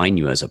to define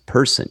you as a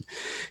person,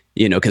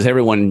 because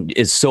everyone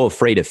is so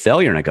afraid of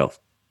failure. And I go,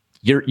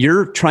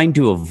 you're trying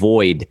to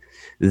avoid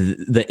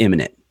the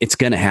imminent. It's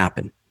going to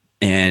happen.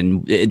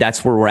 And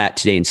that's where we're at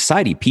today in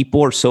society.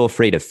 People are so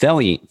afraid of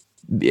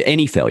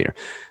any failure,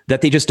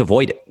 that they just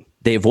avoid it.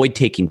 They avoid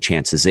taking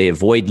chances. They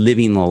avoid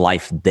living the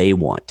life they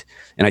want.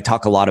 And I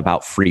talk a lot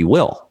about free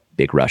will.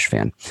 Big Rush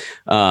fan.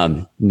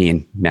 Me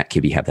and Matt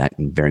Kibbe have that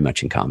very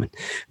much in common.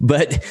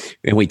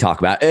 And we talk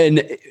about,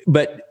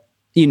 but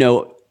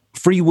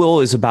free will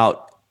is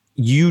about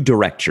you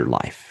direct your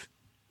life,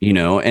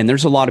 and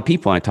there's a lot of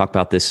people, and I talk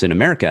about this in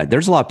America,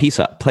 there's a lot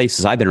of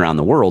places I've been around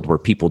the world where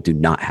people do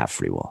not have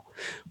free will.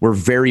 We're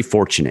very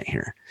fortunate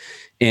here,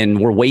 and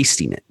we're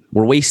wasting it.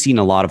 We're wasting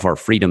a lot of our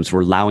freedoms.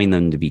 We're allowing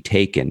them to be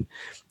taken.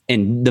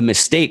 And the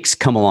mistakes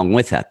come along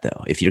with that,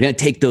 though. If you're going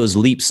to take those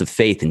leaps of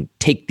faith and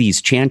take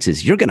these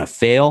chances, you're going to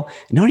fail.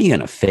 And not only are you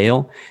going to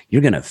fail,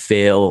 you're going to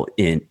fail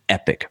in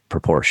epic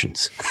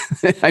proportions.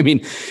 I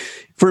mean,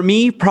 for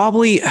me,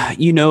 probably,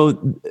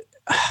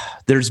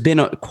 there's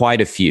been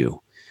quite a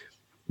few.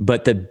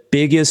 But the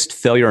biggest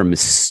failure or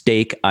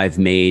mistake I've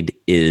made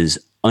is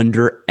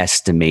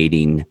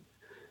underestimating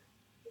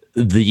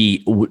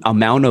the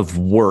amount of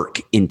work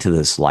into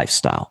this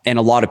lifestyle. And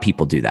a lot of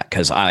people do that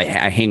because I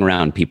hang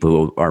around people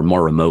who are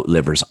more remote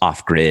livers,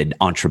 off-grid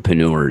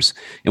entrepreneurs.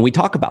 And we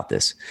talk about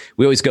this.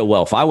 We always go,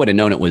 well, if I would have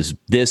known it was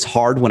this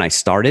hard when I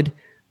started,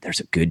 there's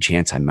a good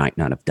chance I might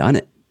not have done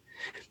it.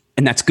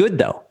 And that's good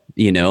though.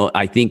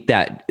 I think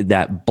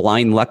that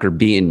blind luck or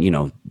being,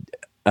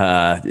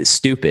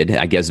 stupid,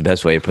 I guess the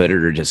best way to put it,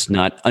 or just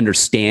not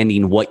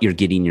understanding what you're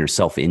getting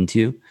yourself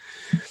into.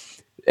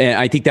 And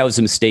I think that was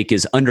a mistake,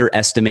 is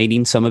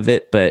underestimating some of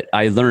it. But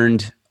I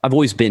learned, I've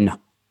always been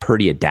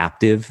pretty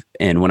adaptive.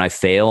 And when I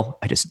fail,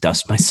 I just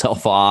dust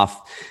myself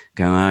off.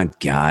 Go, oh,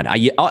 God,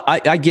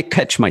 I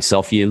catch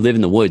myself. You live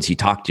in the woods. You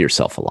talk to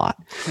yourself a lot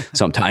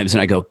sometimes.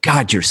 And I go,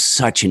 God, you're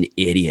such an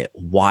idiot.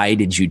 Why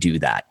did you do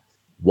that?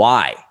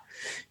 Why?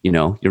 You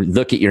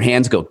look at your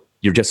hands, go,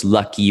 you're just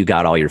lucky you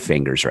got all your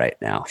fingers right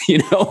now.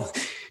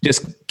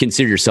 Just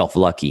consider yourself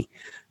lucky.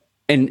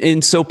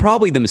 And so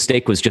probably the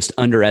mistake was just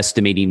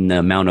underestimating the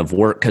amount of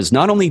work, because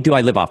not only do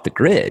I live off the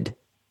grid,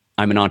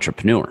 I'm an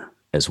entrepreneur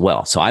as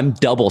well. So I'm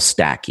double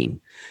stacking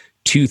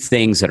two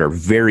things that are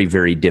very,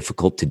 very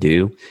difficult to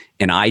do.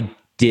 And I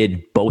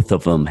did both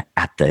of them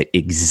at the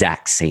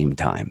exact same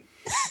time.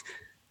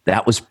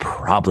 That was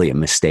probably a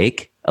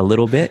mistake a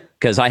little bit,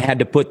 because I had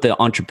to put the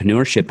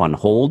entrepreneurship on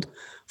hold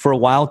for a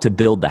while to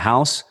build the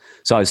house.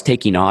 So I was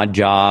taking odd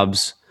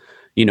jobs.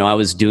 I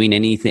was doing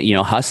anything,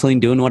 hustling,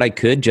 doing what I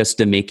could just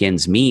to make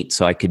ends meet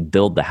so I could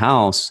build the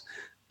house.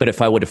 But if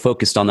I would have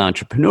focused on the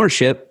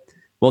entrepreneurship,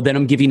 well, then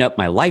I'm giving up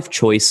my life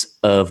choice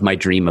of my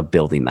dream of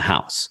building the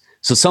house.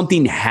 So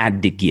something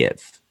had to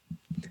give.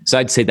 So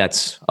I'd say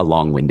that's a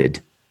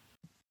long-winded,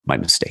 my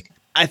mistake.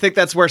 I think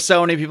that's where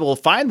so many people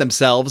find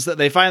themselves, that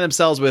they find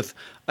themselves with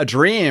a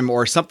dream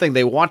or something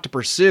they want to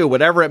pursue,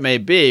 whatever it may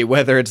be,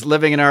 whether it's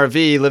living in an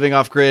RV, living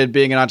off grid,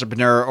 being an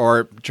entrepreneur,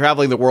 or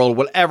traveling the world,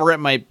 whatever it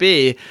might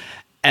be.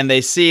 And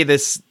they see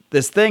this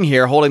this thing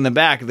here holding them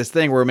back, this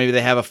thing where maybe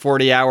they have a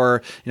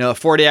 40-hour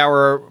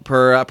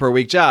per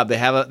week job. They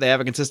have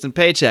a consistent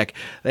paycheck.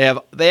 They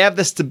have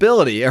the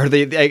stability, or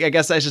I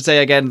guess I should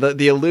say again,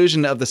 the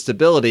illusion of the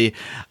stability,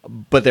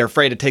 but they're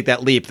afraid to take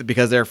that leap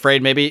because they're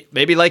afraid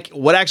maybe like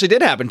what actually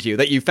did happen to you,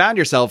 that you found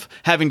yourself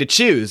having to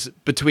choose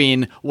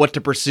between what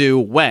to pursue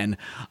when.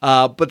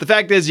 But the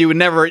fact is, you would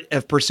never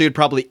have pursued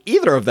probably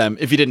either of them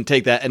if you didn't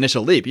take that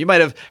initial leap. You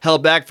might have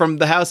held back from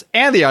the house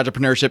and the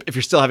entrepreneurship if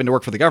you're still having to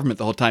work for the government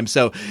the whole time.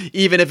 So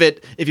even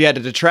if you had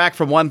to detract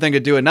from one thing to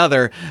do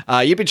another,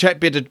 you'd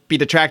be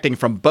detracting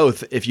from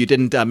both if you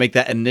didn't make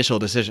that initial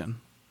decision.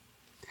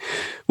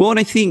 Well, and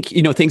I think,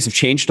 things have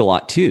changed a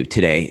lot too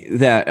today.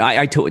 That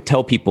I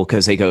tell people,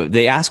 because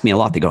they ask me a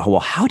lot. They go, well,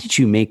 how did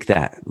you make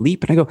that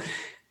leap? And I go,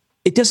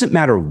 it doesn't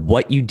matter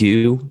what you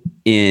do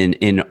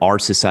in our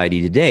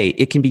society today,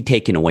 it can be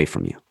taken away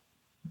from you.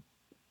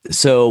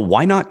 So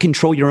why not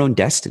control your own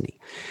destiny?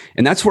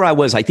 And that's where I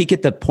was. I think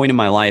at the point in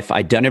my life,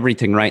 I'd done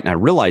everything right, and I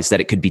realized that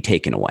it could be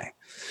taken away.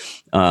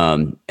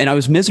 And I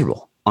was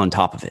miserable on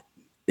top of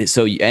it.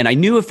 So, and I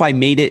knew if I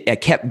made it, I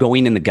kept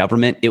going in the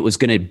government, it was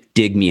going to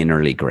dig me an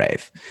early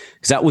grave.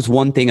 Because that was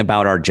one thing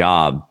about our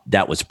job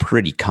that was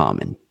pretty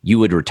common. You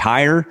would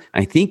retire.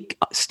 I think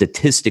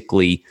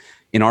statistically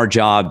in our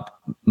job,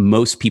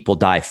 most people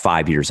die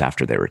 5 years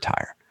after they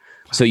retire.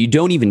 So you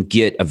don't even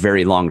get a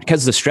very long,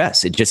 because of the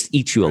stress, it just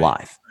eats you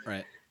alive.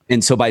 Right.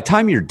 And so by the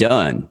time you're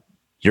done,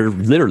 you're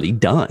literally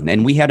done.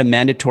 And we had a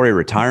mandatory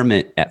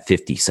retirement at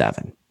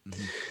 57.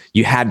 Mm-hmm.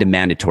 You had to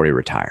mandatory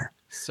retire.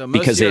 So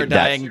most of you are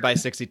dying by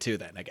 62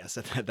 then, I guess.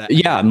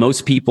 Yeah,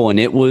 most people. And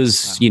it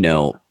was,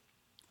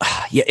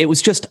 it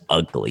was just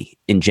ugly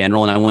in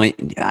general. And I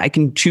went, I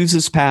can choose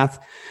this path,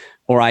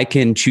 or I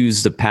can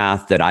choose the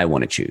path that I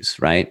want to choose,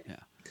 right? Yeah.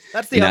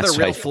 That's the other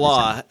real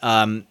flaw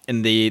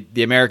in the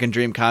American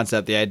dream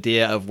concept, the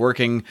idea of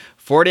working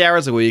 40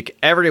 hours a week,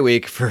 every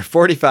week for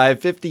 45,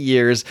 50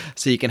 years,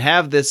 so you can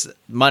have this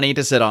money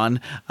to sit on,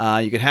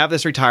 you can have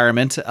this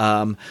retirement,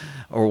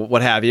 or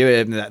what have you.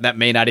 And that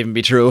may not even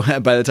be true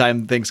by the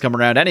time things come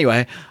around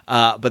anyway.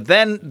 But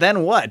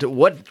then what?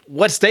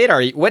 What state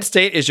are you? What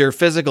state is your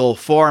physical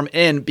form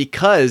in?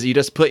 Because you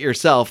just put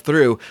yourself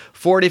through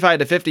 45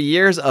 to 50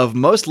 years of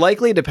most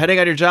likely, depending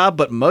on your job,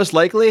 but most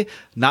likely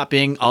not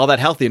being all that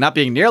healthy, not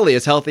being nearly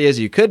as healthy as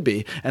you could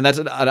be. And that's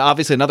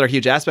obviously another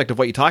huge aspect of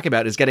what you talk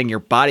about, is getting your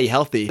body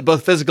healthy,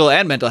 both physical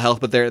and mental health,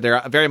 but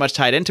they're very much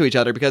tied into each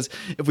other. Because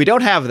if we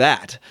don't have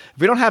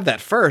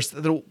that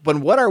first, then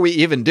what are we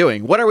even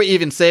doing? What are we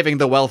even saving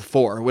the wealth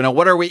for?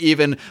 What are we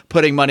even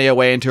putting money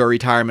away into a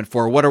retirement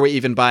for? What are we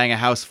even buying a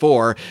house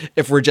for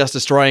if we're just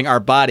destroying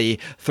our body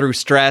through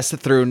stress,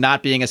 through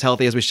not being as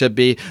healthy as we should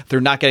be,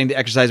 through not getting the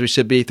exercise we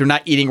should be, through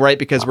not eating right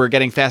because we're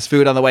getting fast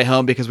food on the way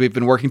home because we've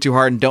been working too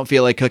hard and don't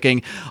feel like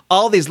cooking?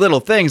 All these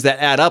little things that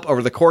add up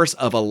over the course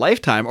of a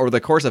lifetime, over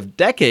the course of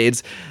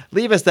decades,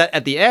 leave us that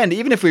at the end,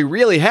 even if we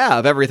really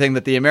have everything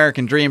that the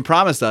American dream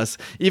promised us,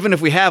 even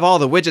if we have all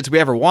the widgets we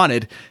ever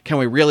wanted, can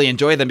we really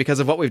enjoy them because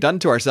of what we've done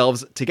to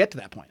ourselves to get to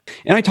that point?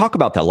 And I talk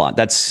about that a lot.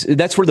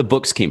 That's where the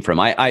books came from.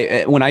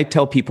 I when I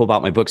tell people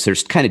about my books,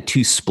 there's kind of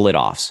two split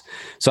offs.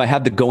 So I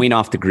have the going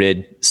off the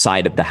grid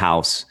side of the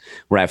house,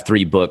 where I have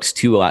 3 books,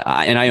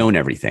 and I own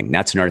everything.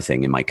 That's another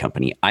thing in my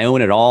company. I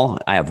own it all.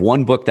 I have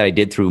one book that I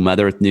did through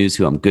Mother Earth News,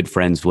 who I'm good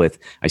friends with.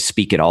 I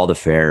speak at all the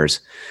fairs.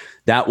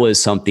 That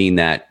was something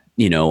that,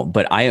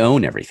 but I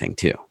own everything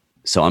too.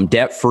 So I'm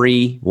debt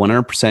free,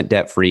 100%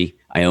 debt free.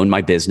 I own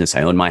my business.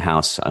 I own my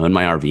house. I own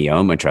my RV. I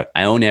own my truck.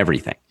 I own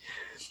everything.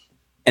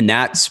 And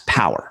that's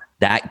power.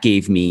 That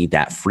gave me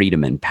that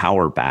freedom and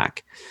power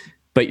back.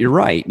 But you're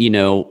right.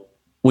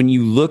 When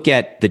you look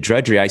at the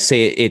drudgery, I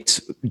say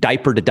it's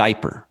diaper to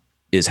diaper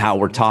is how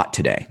we're taught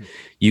today.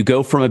 You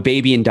go from a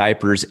baby in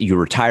diapers, you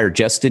retire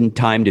just in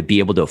time to be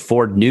able to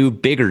afford new,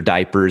 bigger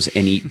diapers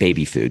and eat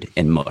baby food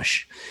and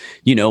mush.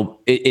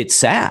 It's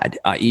sad.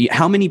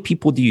 How many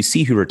people do you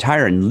see who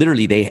retire and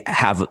literally they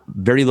have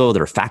very little of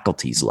their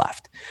faculties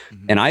left?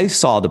 Mm-hmm. And I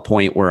saw the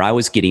point where I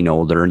was getting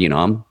older, and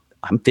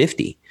I'm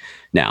 50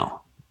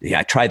 now.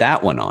 Yeah, try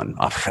that one on.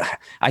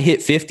 I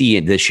hit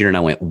 50 this year and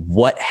I went,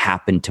 what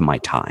happened to my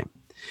time?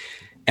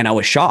 And I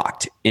was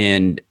shocked.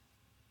 And,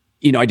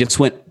 I just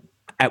went,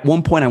 at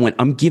one point I went,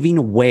 I'm giving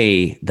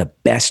away the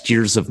best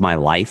years of my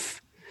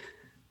life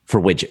for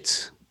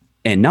widgets.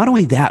 And not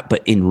only that,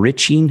 but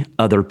enriching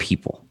other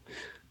people.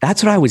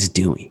 That's what I was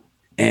doing.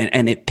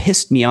 And it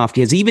pissed me off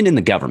because even in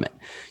the government,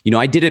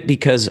 I did it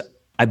because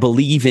I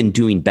believe in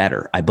doing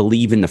better. I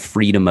believe in the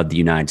freedom of the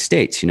United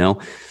States,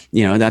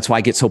 that's why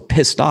I get so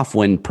pissed off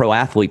when pro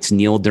athletes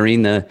kneel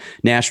during the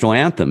national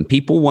anthem.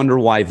 People wonder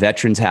why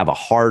veterans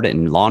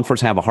and law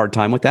enforcement have a hard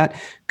time with that,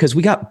 because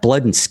we got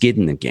blood and skin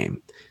in the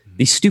game.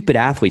 These stupid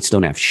athletes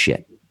don't have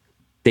shit.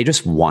 They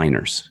just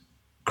whiners,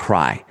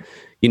 cry.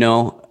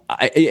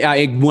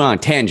 I went on a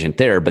tangent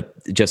there, but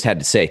just had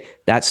to say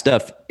that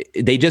stuff.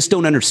 They just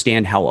don't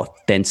understand how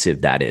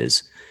offensive that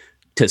is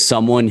to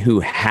someone who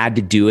had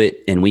to do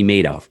it. And we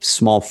made a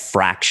small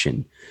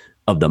fraction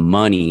of the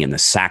money and the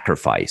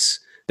sacrifice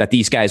that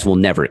these guys will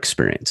never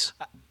experience.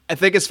 I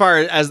think as far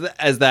as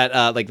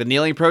that like the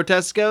kneeling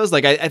protest goes,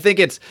 like I think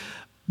it's.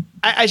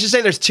 I should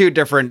say there's two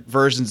different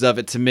versions of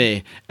it to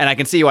me, and I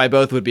can see why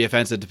both would be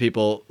offensive to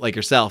people like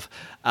yourself.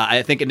 But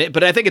I think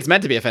it's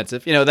meant to be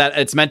offensive. You know, that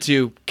it's meant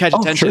to catch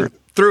attention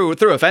through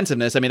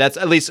offensiveness. I mean, that's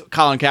at least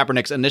Colin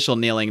Kaepernick's initial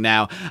kneeling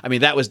now. I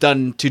mean, that was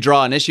done to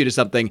draw an issue to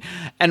something,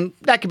 and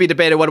that could be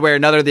debated one way or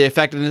another, the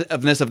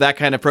effectiveness of that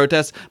kind of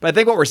protest. But I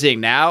think what we're seeing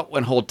now,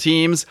 when whole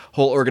teams,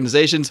 whole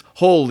organizations,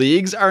 whole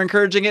leagues are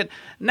encouraging it,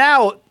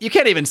 now you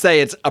can't even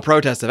say it's a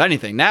protest of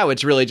anything. Now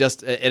it's really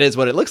just, it is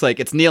what it looks like.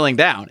 It's kneeling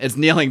down. It's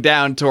kneeling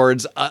down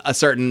towards a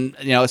certain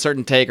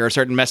take or a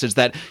certain message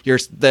that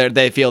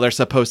they feel they're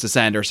supposed to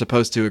send or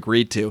supposed to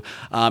agree to.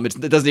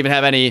 It doesn't even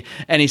have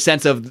any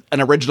sense of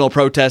an original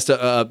protest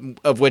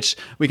of which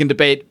we can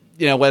debate,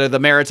 whether the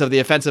merits of the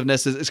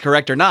offensiveness is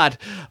correct or not.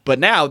 But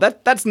now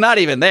that's not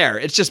even there.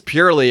 It's just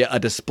purely a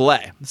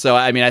display. So,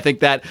 I mean, I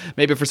think that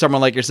maybe for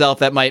someone like yourself,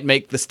 that might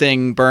make the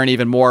sting burn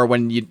even more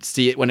when you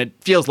see it, when it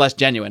feels less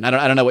genuine. I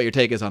don't know what your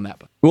take is on that.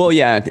 But. Well,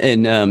 yeah.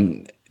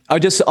 And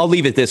I'll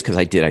leave it this because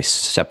I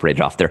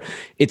separated off there.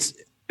 It's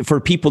for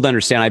people to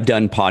understand. I've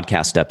done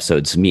podcast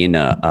episodes. Me and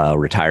a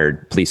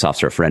retired police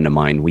officer, a friend of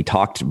mine, we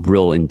talked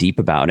real in deep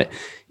about it.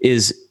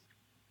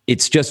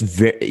 It's just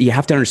you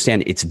have to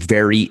understand it's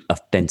very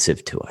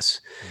offensive to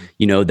us.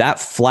 That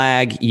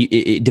flag,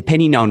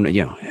 depending on,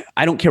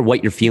 I don't care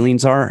what your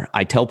feelings are.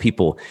 I tell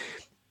people,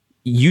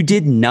 you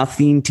did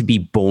nothing to be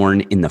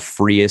born in the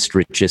freest,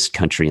 richest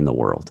country in the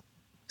world.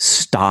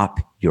 Stop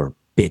your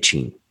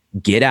bitching.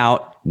 Get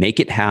out, make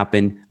it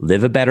happen,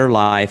 live a better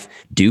life,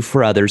 do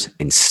for others,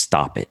 and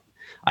stop it.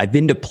 I've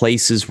been to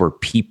places where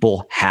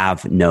people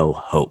have no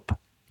hope.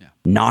 Yeah.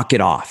 Knock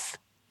it off.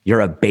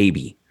 You're a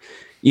baby.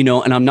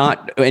 And I'm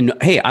not, and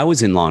hey, I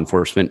was in law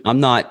enforcement. I'm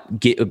not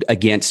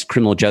against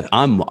criminal justice.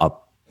 I'm a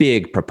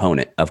big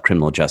proponent of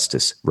criminal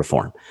justice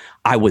reform.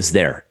 I was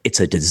there. It's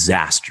a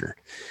disaster,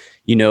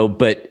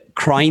 but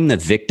crying the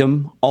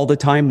victim all the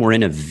time. We're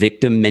in a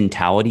victim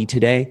mentality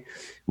today.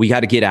 We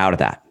got to get out of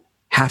that.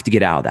 Have to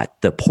get out of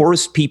that. The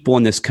poorest people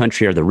in this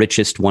country are the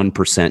richest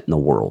 1% in the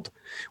world.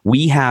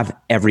 We have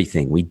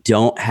everything. We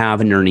don't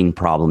have an earning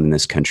problem in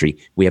this country.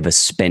 We have a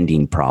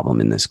spending problem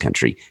in this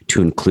country,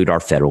 to include our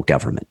federal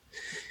government.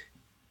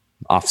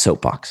 Off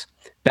soapbox.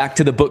 Back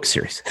to the book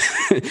series.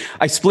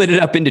 I split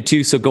it up into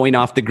two. So Going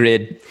Off the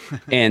Grid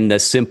and The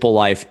Simple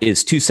Life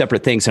is two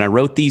separate things. And I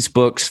wrote these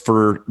books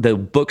for the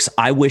books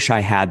I wish I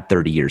had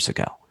 30 years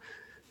ago.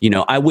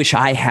 I wish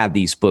I had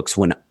these books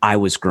when I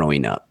was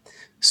growing up.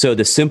 So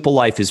The Simple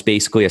Life is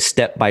basically a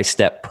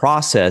step-by-step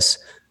process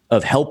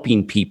of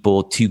helping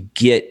people to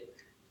get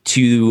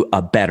to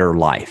a better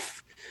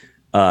life.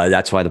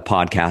 That's why the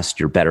podcast,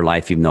 Your Better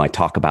Life, even though I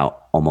talk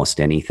about almost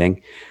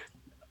anything.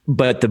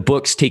 But the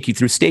books take you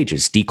through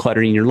stages: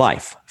 decluttering your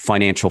life,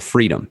 financial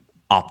freedom,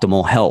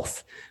 optimal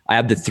health. I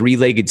have the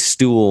three-legged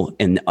stool,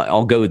 and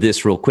I'll go with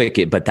this real quick,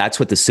 but that's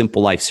what the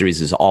Simple Life series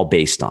is all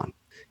based on.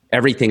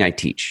 Everything I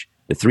teach.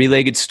 The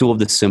three-legged stool of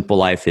the Simple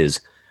Life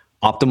is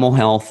optimal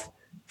health,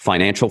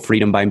 financial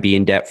freedom by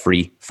being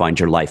debt-free, find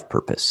your life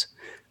purpose.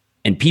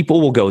 And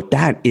people will go,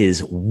 that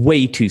is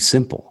way too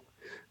simple.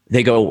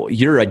 They go,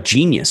 you're a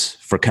genius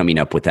for coming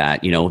up with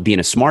that, being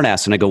a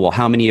smartass. And I go, well,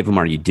 how many of them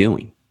are you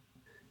doing?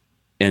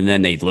 And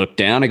then they look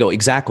down. I go,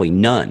 exactly,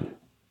 none.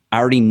 I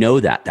already know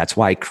that. That's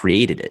why I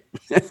created it.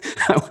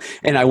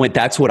 And I went,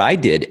 that's what I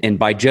did. And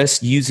by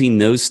just using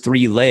those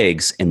three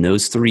legs and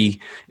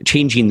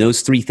changing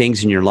those three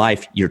things in your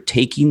life, you're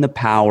taking the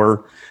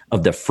power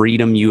of the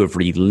freedom you have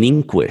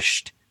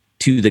relinquished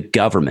to the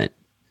government.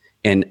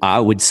 And I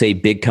would say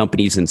big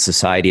companies and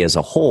society as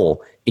a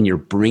whole, and you're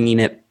bringing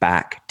it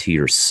back to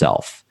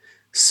yourself.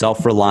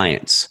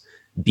 Self-reliance,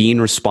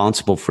 being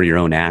responsible for your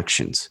own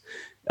actions.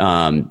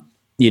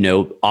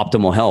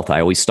 Optimal health. I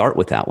always start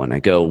with that one. I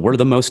go, we're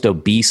the most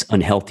obese,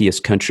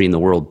 unhealthiest country in the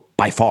world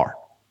by far.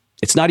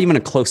 It's not even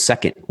a close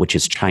second, which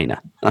is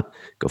China.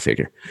 Go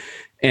figure.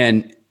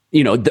 And,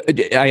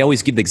 I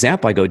always give the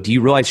example. I go, do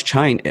you realize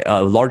China,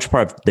 a large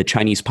part of the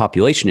Chinese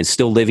population is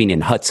still living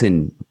in huts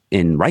in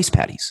rice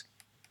paddies?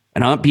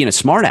 And I'm not being a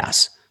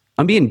smartass.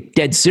 I'm being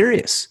dead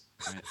serious.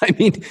 I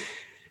mean,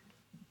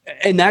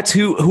 and that's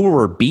who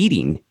we're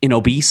beating in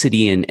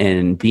obesity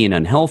and being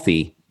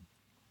unhealthy.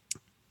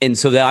 And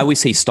so that I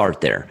always say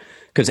start there,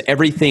 because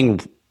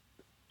everything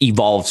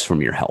evolves from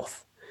your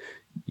health,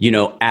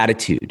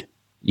 attitude,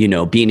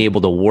 being able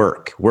to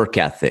work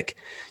ethic,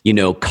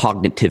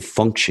 cognitive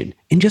function,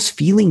 and just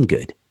feeling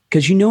good.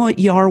 Because you know what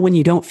you are when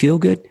you don't feel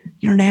good?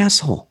 You're an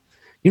asshole.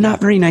 You're not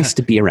very nice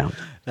to be around.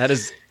 That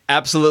is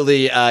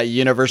absolutely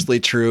universally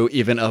true,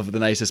 even of the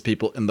nicest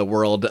people in the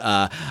world.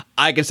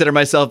 I consider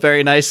myself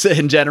very nice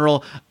in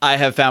general. I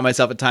have found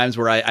myself at times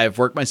where I've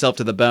worked myself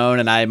to the bone,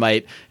 and I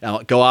might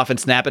go off and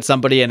snap at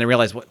somebody and then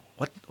realize,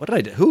 what did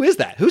I do? Who is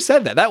that? Who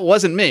said that? That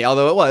wasn't me,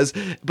 although it was,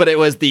 but it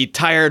was the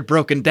tired,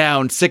 broken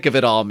down, sick of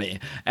it all me.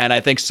 And I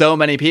think so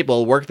many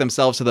people work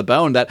themselves to the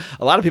bone that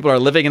a lot of people are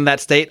living in that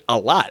state a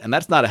lot. And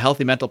that's not a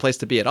healthy mental place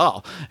to be at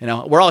all.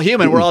 We're all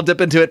human. We're all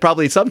dip into it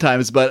probably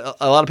sometimes, but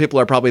a lot of people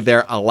are probably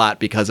there a lot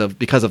because of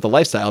the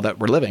lifestyle that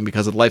we're living,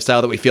 because of the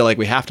lifestyle that we feel like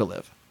we have to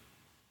live.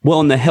 Well,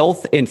 and the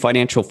health and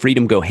financial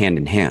freedom go hand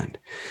in hand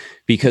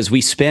because we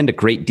spend a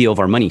great deal of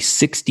our money.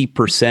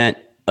 60%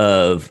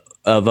 of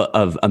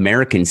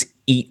Americans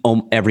eat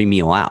every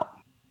meal out.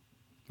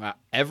 Wow.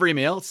 Every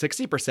meal,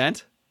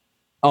 60%?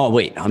 Oh,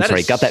 wait, I'm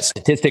sorry. Got that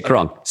statistic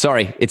wrong.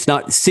 Sorry. It's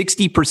not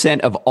 60%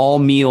 of all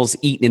meals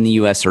eaten in the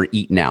U.S. are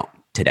eaten out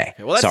today.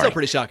 Okay, well, that's still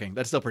pretty shocking.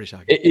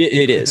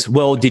 It is.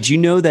 Well, did you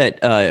know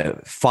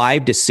that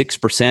 5 to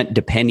 6%,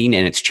 depending,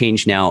 and it's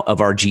changed now,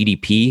 of our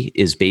GDP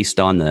is based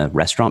on the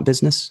restaurant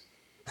business?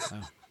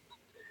 Oh.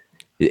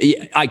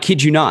 I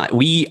kid you not.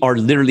 We are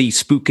literally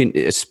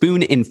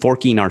spoon and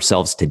forking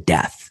ourselves to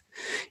death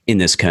in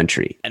this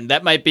country. And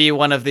that might be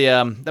one of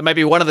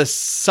the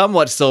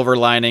somewhat silver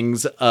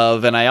linings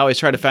of, and I always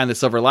try to find the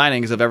silver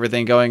linings of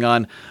everything going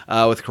on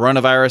with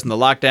coronavirus and the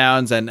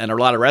lockdowns and a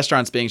lot of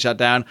restaurants being shut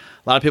down.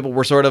 A lot of people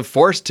were sort of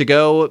forced to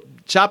go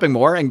shopping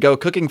more and go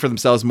cooking for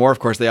themselves more. Of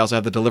course, they also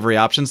have the delivery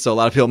options. So a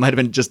lot of people might have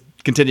been just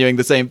continuing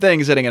the same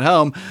thing, sitting at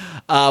home.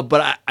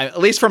 But I, at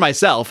least for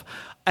myself,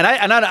 and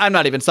I'm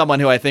not even someone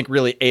who I think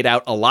really ate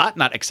out a lot,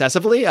 not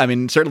excessively. I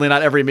mean, certainly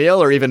not every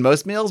meal or even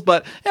most meals,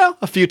 but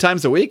a few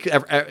times a week,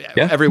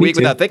 every week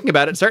without thinking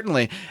about it,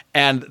 certainly.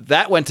 And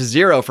that went to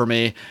zero for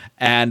me.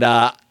 And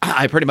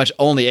I pretty much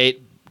only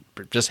ate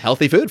just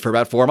healthy food for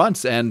about 4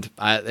 months. And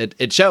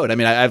it showed. I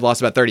mean, I've lost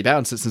about 30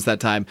 pounds since that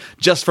time,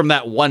 just from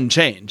that one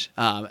change.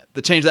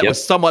 The change that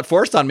was somewhat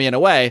forced on me in a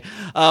way,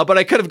 but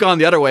I could have gone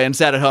the other way and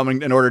sat at home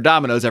and ordered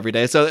Domino's every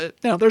day. So,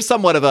 there's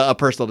somewhat of a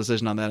personal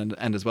decision on that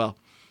end as well.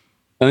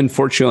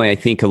 Unfortunately, I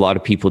think a lot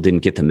of people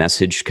didn't get the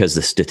message because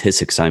the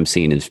statistics I'm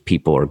seeing is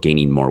people are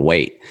gaining more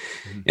weight.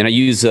 Mm-hmm. And I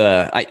use,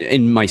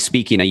 in my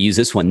speaking, I use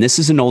this one. This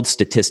is an old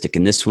statistic,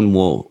 and this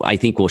one I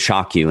think will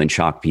shock you and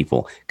shock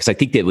people because I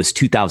think it was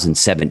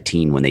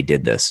 2017 when they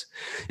did this,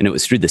 and it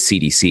was through the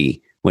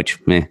CDC, which,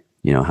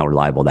 how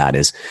reliable that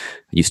is.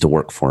 I used to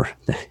work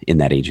in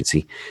that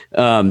agency.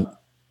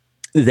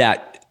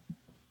 That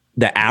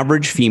the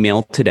average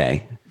female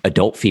today,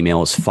 adult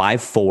female, is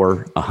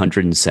 5'4",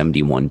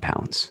 171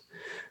 pounds.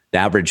 The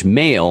average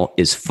male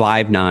is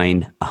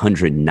 5'9",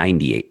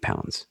 198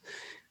 pounds.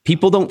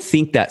 People don't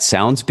think that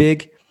sounds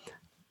big.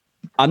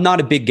 I'm not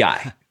a big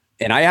guy,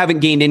 and I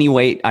haven't gained any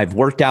weight. I've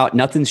worked out.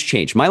 Nothing's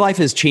changed. My life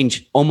has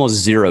changed almost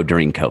zero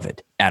during COVID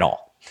at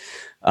all.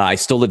 I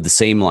still live the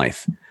same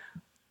life.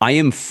 I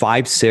am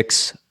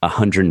 5'6",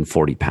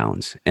 140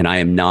 pounds, and I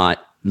am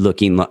not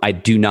I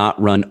do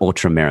not run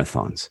ultra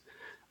marathons.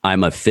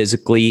 I'm a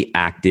physically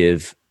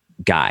active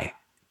guy,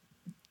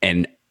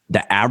 and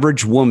the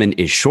average woman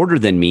is shorter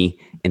than me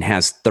and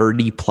has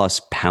 30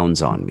 plus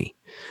pounds on me.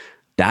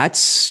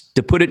 That's,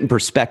 to put it in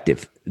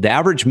perspective, the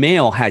average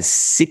male has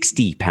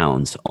 60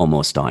 pounds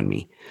almost on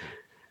me.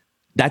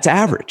 That's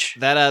average.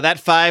 That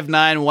 5'9",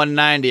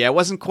 190. I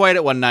wasn't quite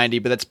at 190,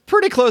 but that's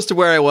pretty close to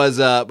where I was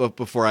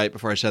before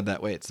I shed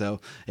that weight.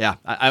 So yeah,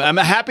 I'm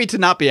happy to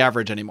not be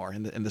average anymore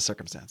in this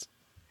circumstance.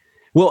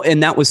 Well,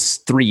 and that was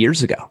 3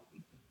 years ago.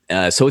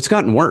 So it's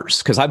gotten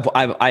worse because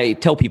I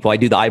tell people I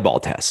do the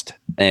eyeball test,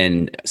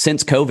 and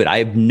since COVID,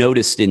 I've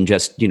noticed in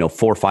just 4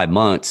 or 5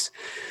 months.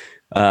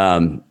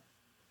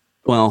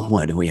 Well,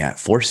 what do we have?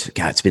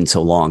 God, it's been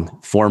so long.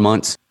 4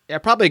 months. Yeah,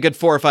 probably a good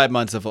 4 or 5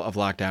 months of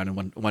lockdown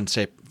in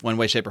one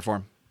way, shape, or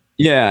form.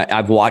 Yeah,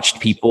 I've watched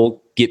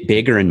people get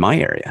bigger in my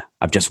area.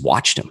 I've just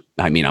watched them.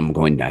 I mean, I'm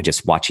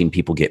just watching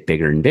people get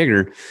bigger and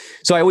bigger.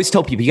 So I always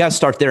tell people you got to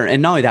start there,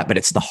 and not only that, but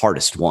it's the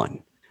hardest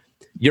one.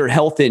 Your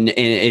health, and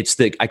it's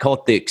I call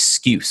it the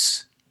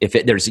excuse.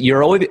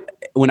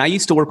 When I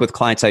used to work with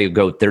clients, I would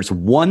go, there's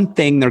one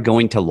thing they're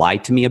going to lie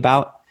to me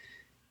about.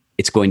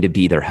 It's going to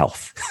be their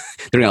health.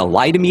 They're going to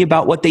lie to me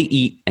about what they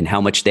eat and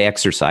how much they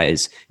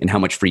exercise and how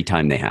much free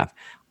time they have.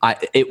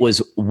 It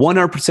was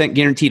 100%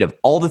 guaranteed of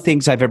all the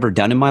things I've ever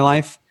done in my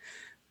life.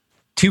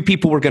 2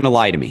 people were going to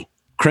lie to me: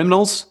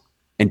 criminals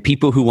and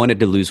people who wanted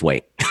to lose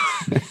weight.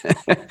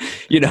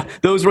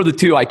 Those were the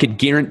 2 I could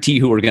guarantee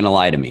who were going to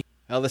lie to me.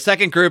 Well, the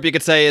second group you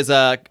could say is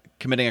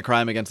committing a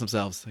crime against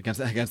themselves,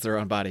 against their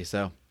own body.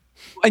 So,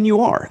 and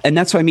you are, and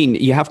that's what I mean.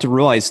 You have to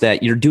realize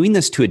that you're doing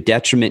this to a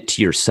detriment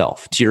to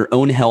yourself, to your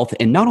own health,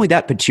 and not only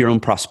that, but to your own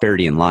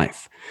prosperity in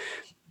life.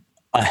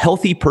 A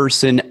healthy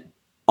person,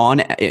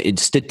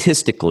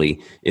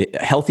 statistically,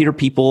 healthier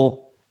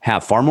people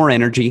have far more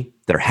energy.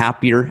 They're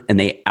happier, and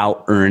they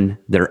out-earn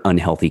their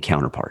unhealthy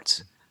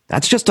counterparts.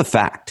 That's just a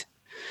fact.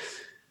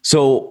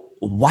 So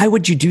why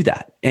would you do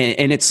that?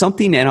 And it's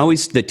something, and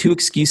always the 2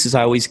 excuses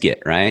I always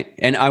get, right?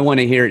 And I want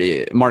to hear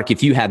it, Mark,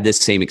 if you had this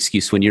same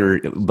excuse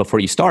before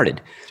you started.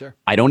 Sure.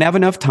 I don't have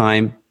enough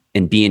time,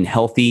 and being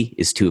healthy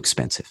is too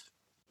expensive.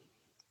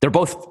 They're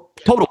both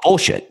total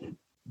bullshit,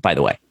 by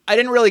the way. I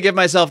didn't really give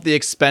myself the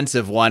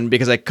expensive one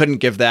because I couldn't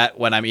give that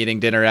when I'm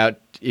eating dinner out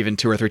even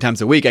 2 or 3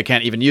 times a week, I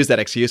can't even use that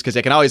excuse because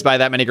I can always buy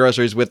that many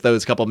groceries with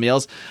those couple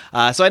meals.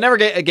 So I never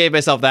gave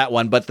myself that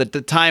one, but the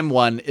time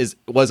one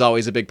was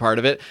always a big part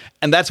of it.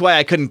 And that's why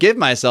I couldn't give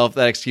myself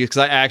that excuse, because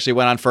I actually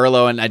went on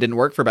furlough and I didn't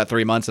work for about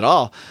 3 months at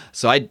all.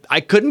 So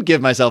I couldn't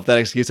give myself that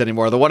excuse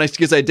anymore. The one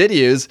excuse I did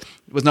use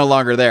was no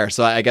longer there.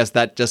 So I guess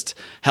that just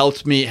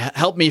helped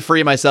me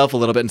free myself a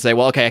little bit and say,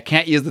 well, okay, I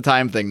can't use the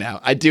time thing now.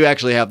 I do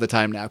actually have the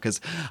time now because,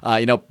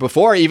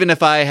 before, even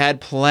if I had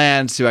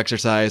plans to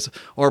exercise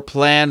or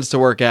plans to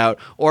work out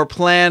or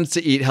plans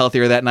to eat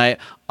healthier that night,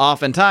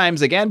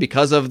 oftentimes, again,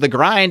 because of the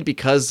grind,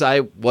 because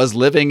I was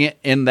living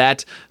in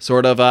that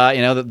sort of,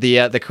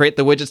 the create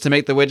the widgets to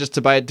make the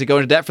widgets to go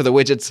into debt for the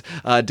widgets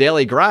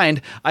daily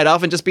grind, I'd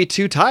often just be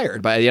too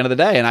tired by the end of the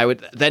day. And I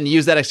would then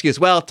use that excuse,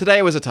 well,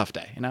 today was a tough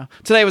day,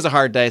 today was a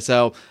hard day,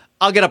 so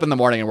I'll get up in the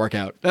morning and work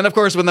out. And of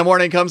course, when the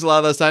morning comes, a lot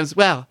of those times,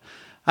 well,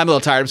 I'm a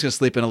little tired. I'm just going to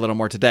sleep in a little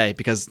more today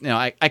because,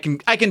 I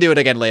can do it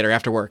again later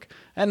after work.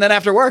 And then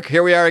after work,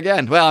 here we are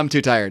again. Well, I'm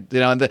too tired,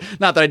 and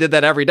not that I did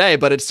that every day,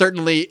 but it's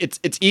certainly, it's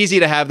easy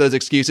to have those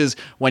excuses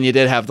when you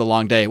did have the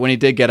long day, when you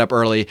did get up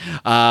early,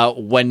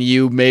 when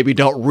you maybe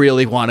don't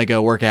really want to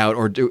go work out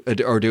or do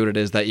what it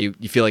is that you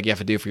feel like you have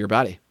to do for your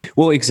body.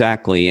 Well,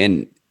 exactly.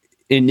 And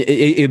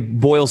it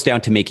boils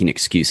down to making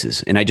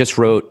excuses. And I just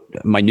wrote,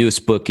 my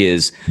newest book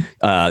is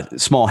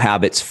Small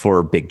Habits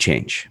for Big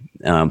Change.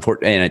 And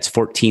it's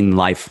 14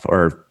 life,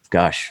 or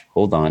gosh,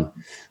 hold on.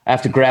 I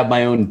have to grab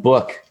my own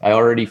book. I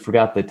already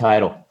forgot the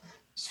title.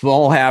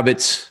 Small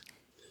Habits,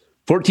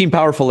 14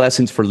 Powerful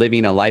Lessons for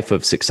Living a Life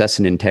of Success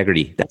and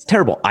Integrity. That's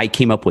terrible. I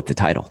came up with the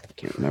title. I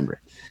can't remember it.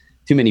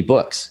 Too many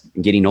books.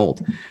 I'm getting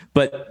old.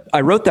 But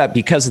I wrote that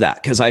because of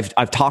that, because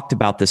I've talked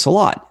about this a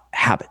lot.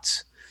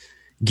 Habits.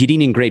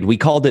 Getting ingrained. We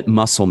called it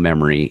muscle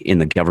memory in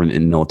the government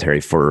and military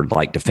for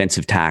like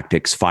defensive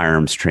tactics,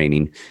 firearms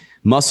training.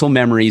 Muscle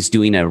memory is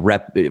doing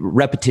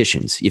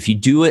repetitions. If you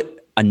do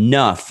it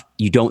enough,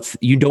 you don't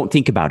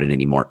think about it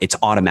anymore. It's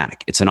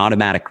automatic. It's an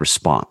automatic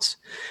response.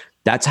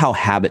 That's how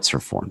habits are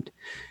formed.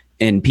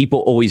 And people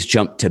always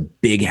jump to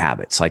big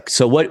habits. Like,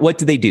 so what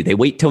do? They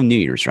wait till New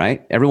Year's,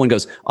 right? Everyone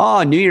goes,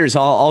 oh, New Year's,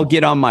 I'll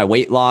get on my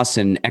weight loss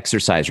and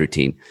exercise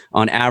routine.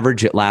 On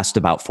average, it lasts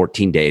about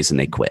 14 days and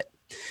they quit.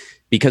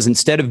 Because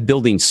instead of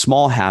building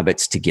small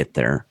habits to get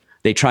there,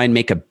 they try and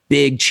make a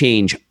big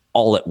change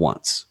all at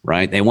once,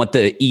 right? They want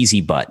the easy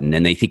button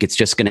and they think it's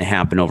just going to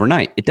happen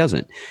overnight. It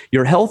doesn't.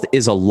 Your health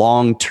is a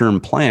long-term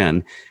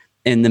plan.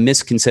 And the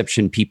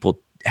misconception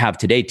people have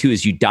today too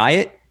is you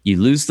diet, you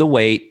lose the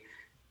weight,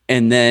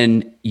 and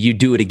then you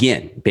do it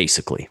again,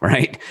 basically,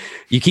 right?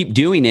 You keep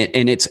doing it,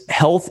 and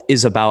health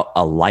is about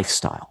a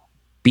lifestyle.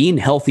 Being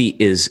healthy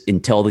is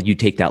until you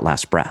take that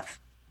last breath.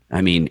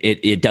 I mean,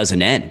 it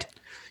doesn't end.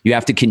 You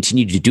have to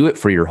continue to do it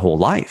for your whole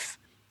life.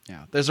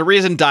 Yeah, there's a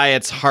reason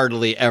diets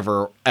hardly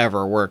ever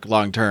work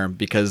long term,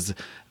 because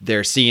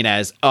they're seen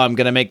as, oh, I'm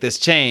going to make this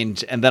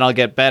change and then I'll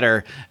get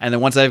better. And then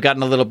once I've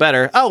gotten a little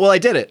better, oh, well, I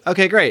did it.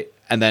 Okay, great.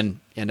 And then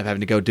you end up having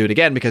to go do it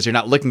again because you're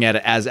not looking at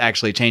it as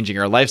actually changing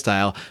your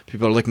lifestyle.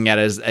 People are looking at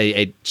it as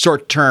a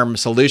short-term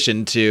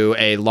solution to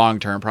a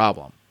long-term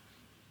problem.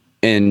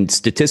 And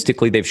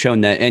statistically, they've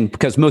shown that, and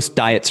because most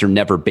diets are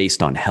never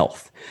based on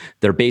health,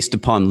 they're based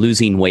upon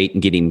losing weight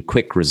and getting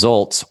quick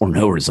results or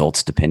no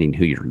results, depending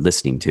who you're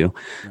listening to,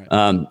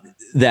 right.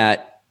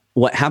 That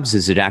what happens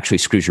is it actually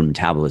screws your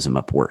metabolism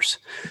up worse.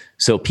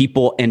 So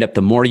people end up,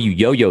 the more you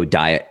yo-yo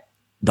diet,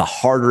 the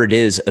harder it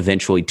is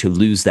eventually to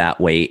lose that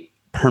weight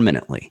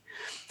permanently.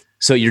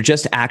 So you're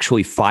just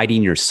actually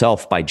fighting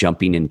yourself by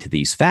jumping into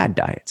these fad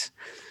diets.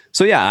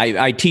 So yeah,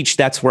 I teach,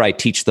 that's where I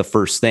teach the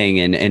first thing.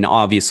 And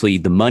obviously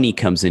the money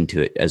comes into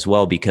it as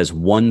well, because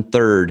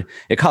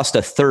it costs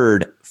a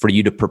third for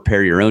you to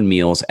prepare your own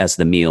meals as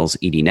the meals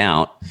eating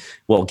out.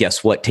 Well,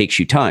 guess what takes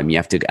you time?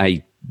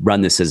 I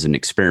run this as an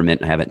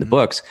experiment. I have it in the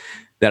books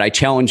that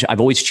I've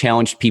always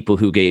challenged people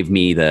who gave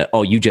me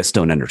oh, you just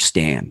don't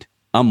understand.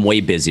 I'm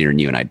way busier than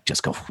you. And I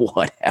just go,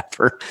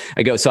 whatever.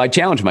 So I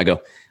challenge them.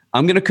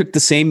 I'm going to cook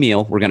the same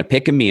meal. We're going to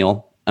pick a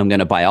meal. I'm going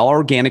to buy all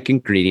organic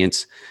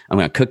ingredients. I'm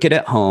going to cook it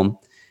at home.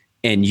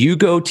 And you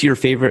go to your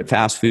favorite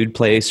fast food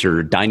place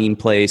or dining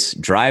place,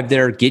 drive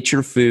there, get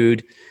your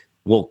food.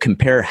 We'll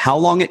compare how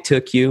long it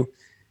took you,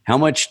 how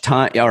much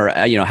time, or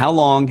how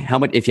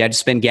much, if you had to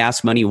spend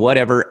gas money,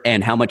 whatever,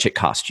 and how much it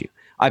cost you.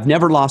 I've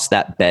never lost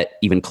that bet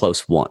even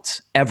close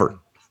once, ever.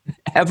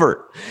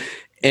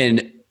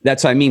 And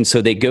that's what I mean.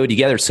 So they go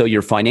together. So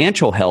your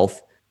financial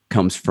health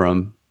comes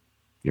from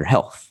your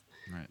health.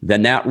 Right.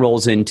 Then that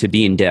rolls into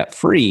being debt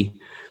free.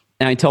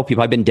 And I tell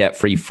people I've been debt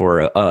free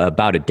for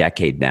about a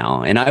decade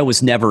now. And I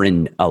was never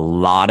in a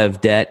lot of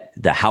debt.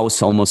 The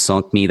house almost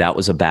sunk me. That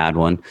was a bad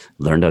one.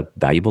 Learned a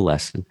valuable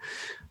lesson.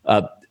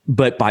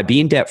 But by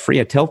being debt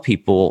free, I tell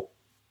people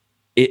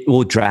it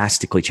will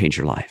drastically change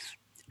your life.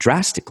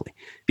 Drastically.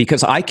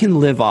 Because I can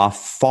live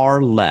off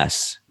far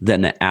less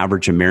than the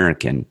average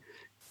American.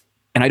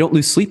 And I don't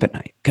lose sleep at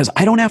night because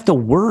I don't have to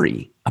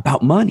worry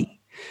about money.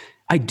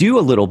 I do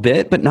a little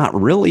bit, but not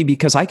really,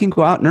 because I can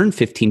go out and earn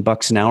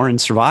 $15 an hour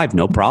and survive,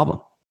 no problem.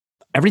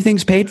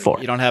 everything's paid for.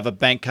 You don't have a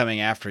bank coming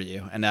after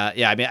you. And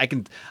yeah, I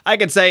mean, I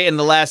can say in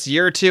the last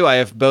year or two, I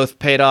have both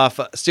paid off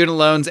student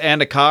loans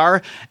and a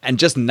car, and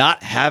just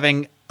not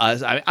having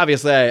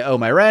obviously I owe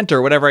my rent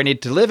or whatever I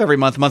need to live every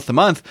month to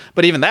month.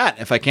 But even that,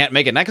 if I can't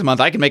make it next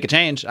month, I can make a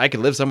change. I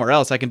can live somewhere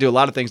else. I can do a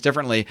lot of things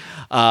differently.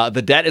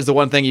 The debt is the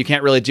one thing you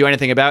can't really do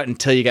anything about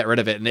until you get rid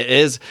of it. And it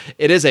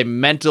is a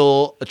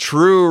mental,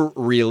 true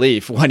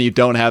relief when you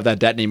don't have that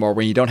debt anymore,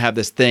 when you don't have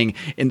this thing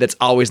that's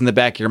always in the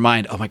back of your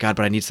mind. Oh my God,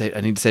 but I need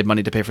to save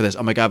money to pay for this.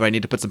 Oh my God, but I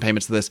need to put some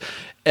payments to this.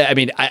 I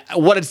mean,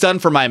 what it's done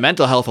for my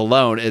mental health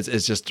alone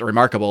is just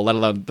remarkable, let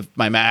alone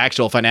my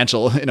actual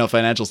financial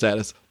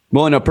status.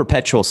 Well, in a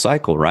perpetual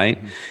cycle,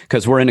 right?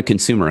 Because we're in a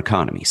consumer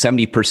economy.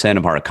 70%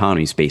 of our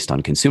economy is based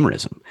on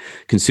consumerism.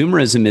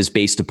 Consumerism is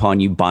based upon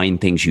you buying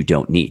things you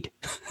don't need.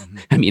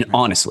 I mean,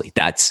 honestly,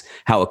 that's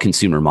how a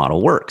consumer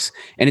model works.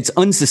 And it's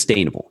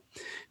unsustainable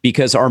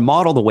because our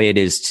model, the way it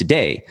is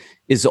today,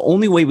 is the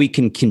only way we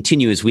can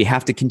continue is we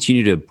have to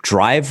continue to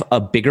drive a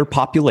bigger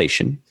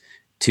population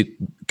to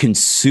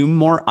consume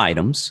more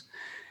items,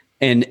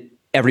 and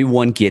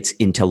everyone gets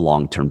into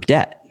long-term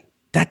debt.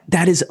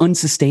 That is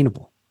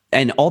unsustainable.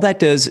 And all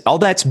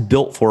that's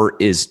built for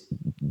is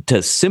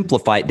to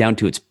simplify it down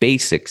to its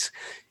basics,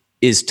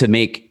 is to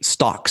make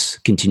stocks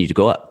continue to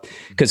go up.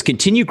 Because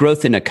continued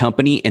growth in a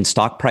company and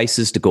stock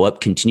prices to go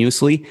up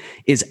continuously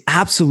is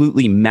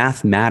absolutely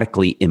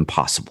mathematically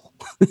impossible.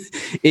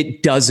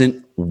 It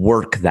doesn't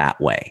work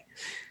that way.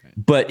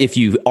 But if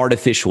you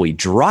artificially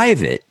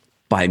drive it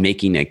by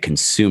making a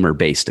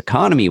consumer-based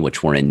economy,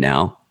 which we're in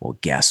now, well,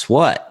 guess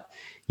what?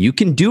 You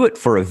can do it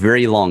for a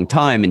very long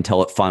time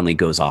until it finally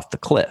goes off the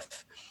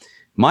cliff.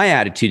 My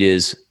attitude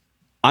is,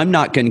 I'm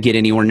not going to get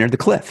anywhere near the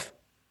cliff.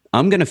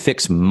 I'm going to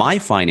fix my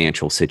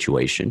financial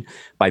situation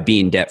by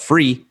being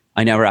debt-free.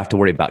 I never have to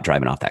worry about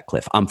driving off that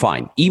cliff. I'm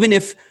fine. Even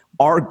if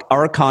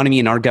our economy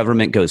and our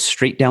government goes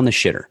straight down the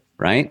shitter,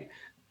 right?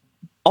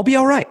 I'll be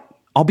all right.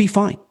 I'll be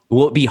fine.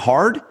 Will it be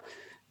hard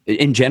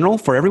in general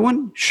for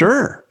everyone?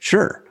 Sure.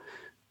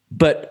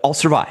 But I'll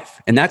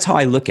survive. And that's how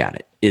I look at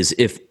it, is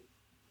if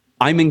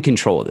I'm in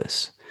control of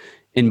this,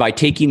 and by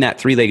taking that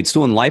three-legged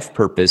stool and life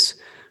purpose,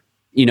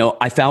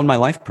 I found my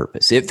life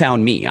purpose. It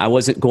found me. I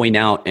wasn't going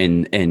out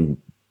and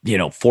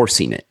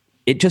forcing it.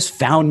 It just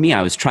found me.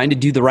 I was trying to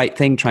do the right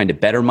thing, trying to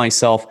better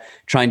myself,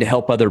 trying to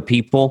help other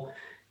people.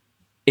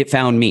 It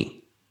found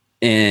me.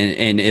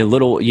 And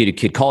you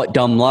could call it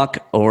dumb luck,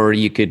 or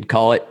you could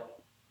call it,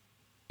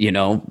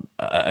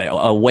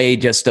 a way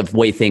just of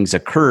way things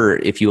occur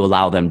if you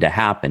allow them to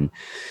happen.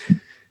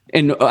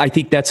 And I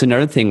think that's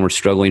another thing we're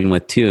struggling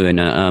with too. And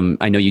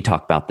I know you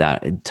talk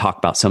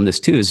about some of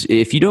this too, is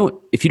if you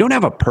don't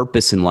have a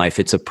purpose in life,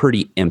 it's a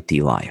pretty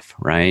empty life,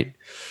 right?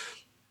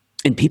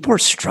 And people are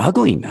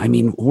struggling. I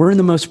mean, we're in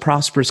the most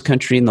prosperous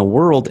country in the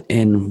world,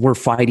 and we're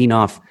fighting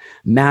off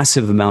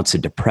massive amounts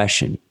of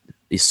depression.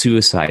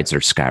 Suicides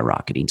are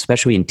skyrocketing,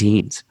 especially in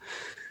teens.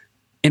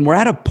 And we're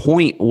at a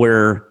point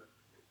where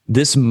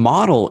this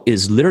model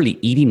is literally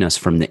eating us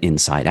from the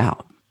inside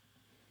out.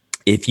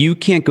 If you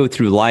can't go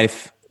through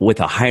life with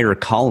a higher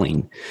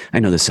calling, I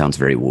know this sounds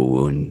very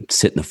woo-woo and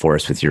sit in the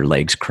forest with your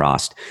legs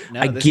crossed.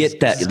 I get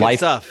that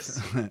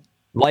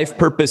life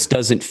purpose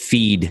doesn't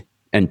feed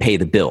and pay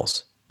the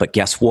bills, but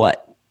guess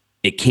what?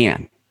 It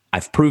can.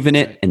 I've proven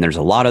it, and there's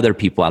a lot of other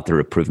people out there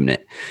who have proven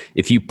it.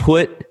 If you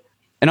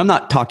and I'm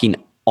not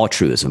talking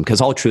altruism,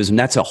 because altruism,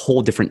 that's a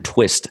whole different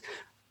twist.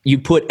 You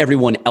put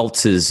everyone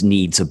else's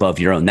needs above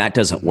your own. That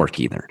doesn't work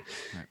either.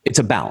 It's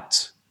a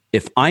balance.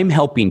 If I'm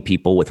helping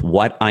people with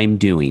what I'm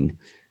doing,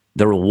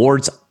 the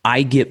rewards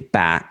I get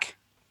back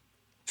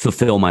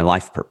fulfill my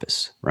life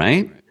purpose,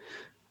 right?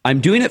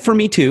 I'm doing it for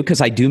me too,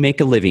 because I do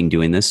make a living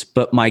doing this,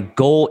 but my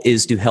goal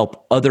is to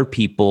help other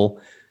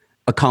people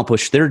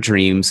accomplish their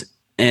dreams.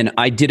 And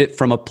I did it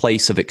from a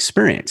place of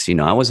experience.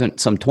 I wasn't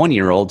some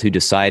 20-year-old who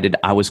decided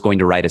I was going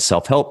to write a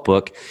self-help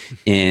book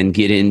and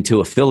get into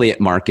affiliate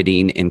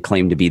marketing and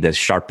claim to be the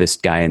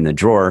sharpest guy in the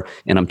drawer.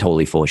 And I'm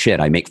totally full of shit.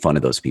 I make fun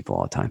of those people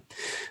all the time.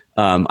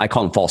 I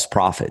call them false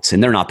prophets,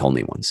 and they're not the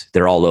only ones.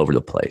 They're all over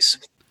the place.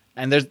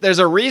 And there's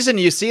a reason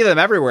you see them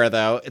everywhere,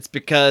 though. It's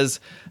because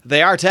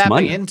they are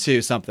tapping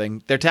into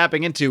something. They're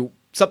tapping into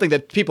something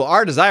that people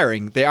are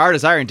desiring. They are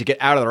desiring to get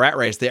out of the rat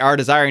race. They are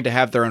desiring to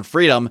have their own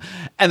freedom,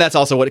 and that's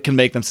also what can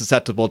make them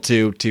susceptible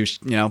to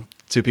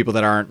people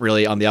that aren't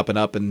really on the up and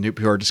up, and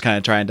who are just kind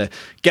of trying to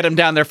get them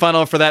down their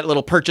funnel for that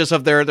little purchase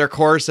of their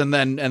course, and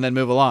then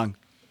move along.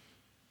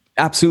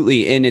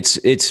 Absolutely, and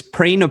it's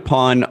preying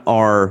upon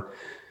our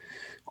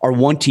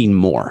wanting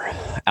more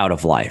out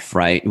of life,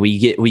 right? We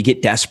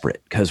get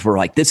desperate because we're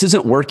like, this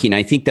isn't working.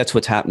 I think that's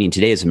what's happening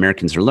today as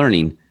Americans are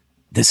learning.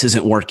 This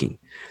isn't working.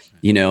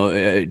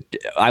 I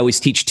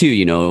always teach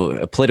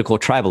too, political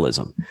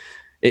tribalism.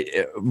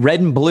 Red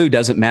and blue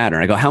doesn't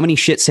matter. I go, how many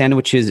shit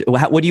sandwiches?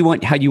 What do you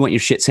want? How do you want your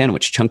shit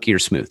sandwich? Chunky or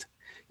smooth?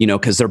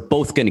 Because they're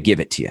both going to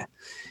give it to you.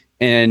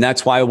 And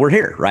that's why we're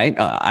here, right?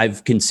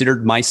 I've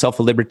considered myself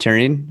a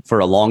libertarian for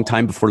a long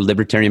time before the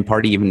Libertarian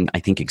Party even, I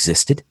think,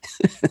 existed.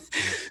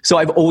 So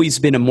I've always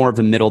been more of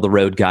a middle of the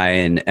road guy.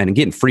 And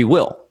again, free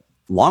will.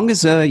 long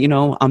as,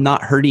 I'm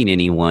not hurting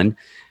anyone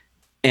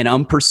and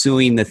I'm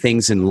pursuing the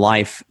things in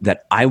life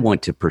that I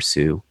want to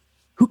pursue,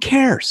 who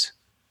cares?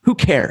 Who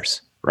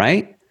cares?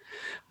 Right.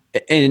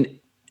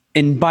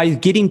 And by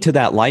getting to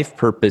that life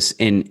purpose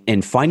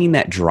and finding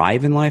that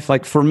drive in life,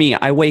 like for me,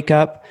 I wake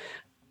up.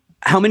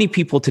 How many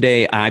people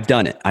today, I've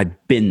done it.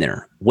 I've been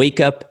there. Wake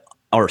up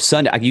or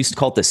Sunday. I used to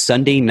call it the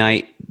Sunday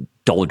night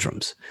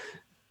doldrums.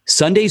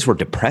 Sundays were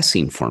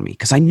depressing for me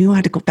because I knew I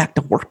had to go back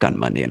to work on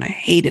Monday and I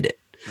hated it.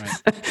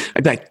 Right.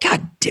 I'd be like,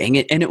 God dang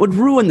it. And it would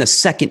ruin the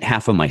second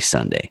half of my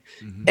Sunday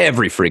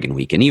every friggin'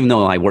 weekend, even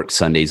though I work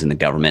Sundays in the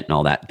government and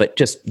all that, but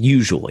just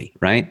usually,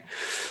 right?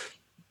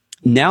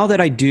 Now that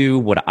I do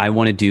what I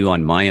want to do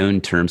on my own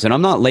terms, and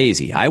I'm not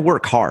lazy, I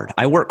work hard.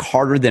 I work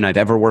harder than I've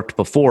ever worked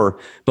before.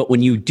 But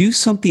when you do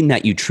something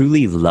that you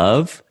truly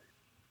love,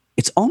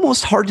 it's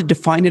almost hard to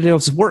define it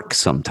as work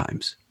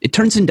sometimes. It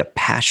turns into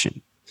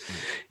passion.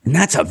 And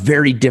that's a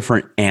very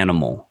different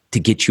animal to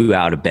get you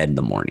out of bed in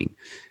the morning.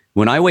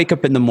 When I wake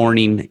up in the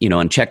morning,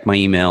 and check my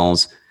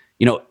emails,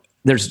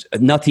 there's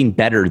nothing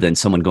better than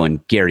someone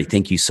going, Gary,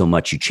 thank you so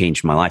much. You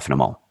changed my life. And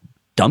I'm all,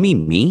 dummy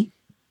me?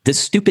 This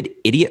stupid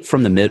idiot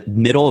from the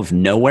middle of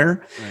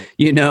nowhere,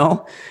 right,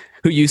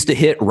 who used to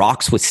hit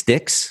rocks with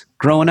sticks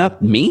growing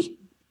up, me?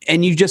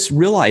 And you just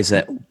realize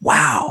that,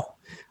 wow,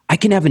 I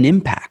can have an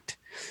impact.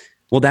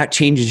 Well, that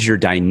changes your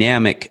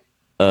dynamic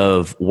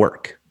of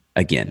work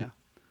again.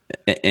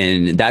 Yeah.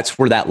 And that's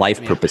where that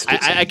life purpose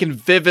fits in. I can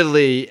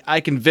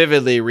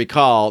vividly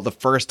recall the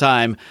first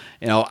time,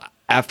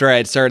 after I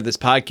had started this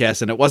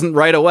podcast, and it wasn't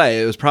right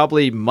away. It was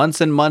probably months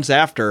and months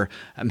after,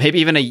 maybe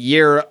even a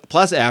year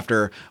plus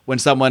after, when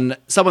someone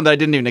that I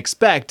didn't even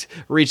expect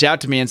reached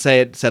out to me and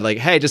said like,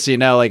 hey, just so you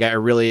know, like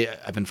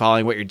I've been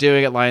following what you're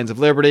doing at Lions of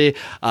Liberty.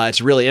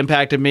 It's really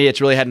impacted me. It's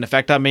really had an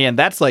effect on me. And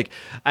that's like,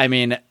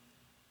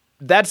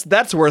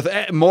 that's worth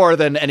more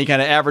than any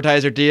kind of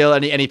advertiser deal,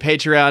 any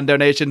Patreon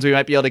donations we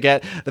might be able to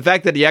get. The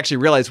fact that you actually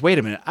realize, wait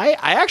a minute, I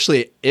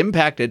actually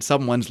impacted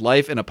someone's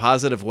life in a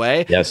positive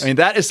way. Yes.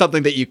 That is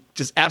something that you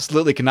just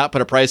absolutely cannot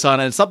put a price on,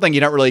 and it's something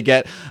you don't really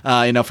get,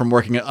 from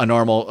working a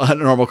normal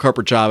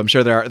corporate job. I'm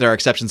sure there are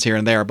exceptions here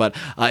and there, but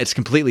it's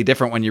completely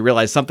different when you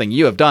realize something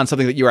you have done,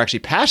 something that you were actually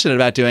passionate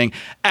about doing,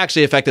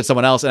 actually affected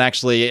someone else and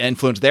actually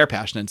influenced their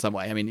passion in some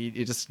way.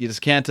 You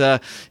just can't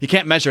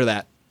measure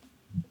that.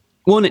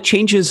 Well, and it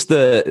changes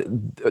the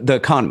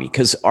economy,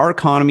 because our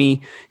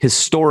economy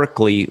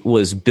historically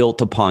was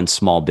built upon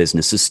small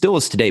businesses, still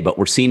is today, but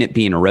we're seeing it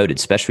being eroded,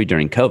 especially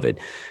during COVID,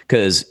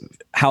 because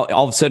how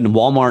all of a sudden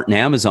Walmart and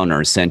Amazon are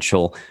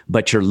essential,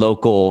 but your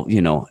local,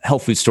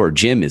 health food store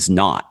gym is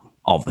not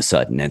all of a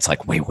sudden. And it's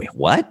like, wait,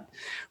 what?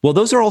 Well,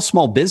 those are all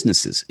small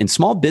businesses, and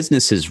small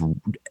businesses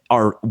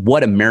are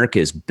what America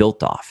is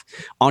built off.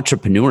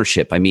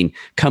 Entrepreneurship.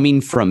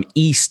 Coming from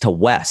east to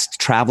west,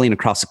 traveling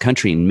across the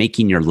country and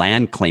making your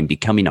land claim,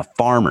 becoming a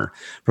farmer,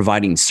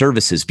 providing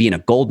services, being a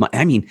gold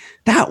mine.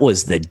 That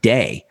was the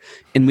day.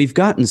 And we've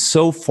gotten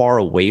so far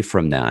away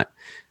from that.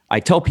 I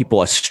tell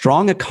people a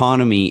strong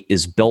economy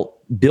is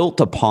built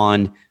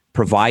upon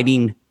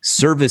providing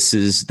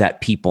services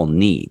that people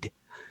need.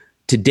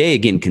 Today,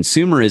 again,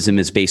 consumerism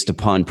is based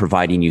upon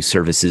providing you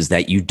services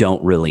that you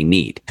don't really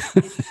need.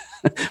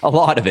 A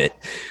lot of it.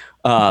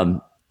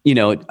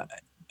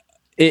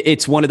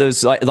 It's one of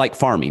those like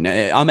farming.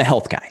 I'm a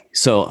health guy,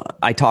 so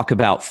I talk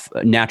about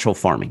natural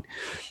farming.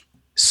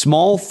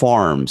 Small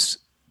farms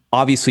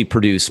obviously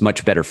produce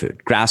much better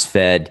food,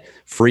 grass-fed,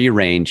 free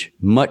range,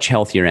 much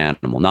healthier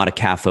animal, not a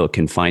CAFO,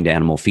 confined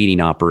animal feeding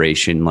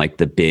operation like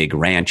the big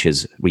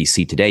ranches we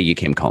see today. You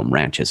can't call them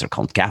ranches, they're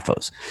called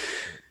CAFOs.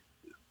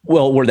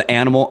 Well, where the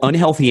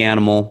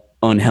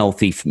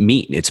unhealthy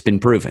meat, it's been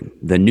proven.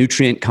 The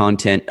nutrient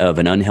content of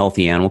an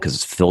unhealthy animal, because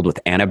it's filled with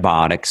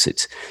antibiotics,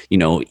 it's,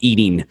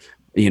 eating,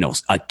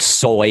 a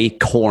soy,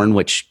 corn,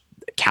 which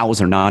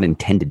cows are not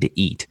intended to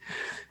eat.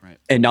 Right.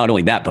 And not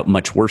only that, but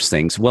much worse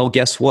things. Well,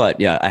 guess what?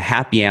 Yeah, a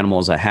happy animal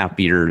is a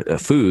happier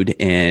food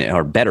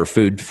or better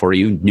food for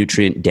you,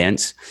 nutrient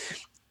dense.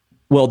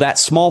 Well, that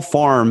small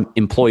farm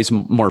employs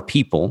more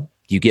people.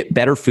 You get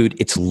better food.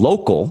 It's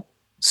local.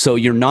 So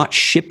you're not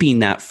shipping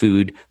that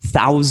food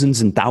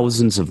thousands and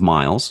thousands of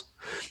miles.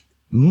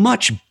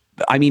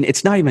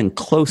 It's not even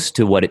close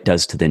to what it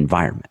does to the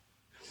environment.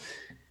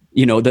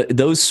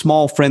 Those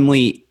small,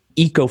 friendly,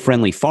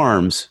 eco-friendly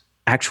farms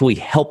actually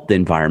help the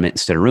environment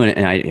instead of ruin it.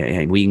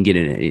 And we can get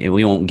in,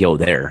 we won't go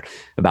there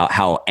about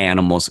how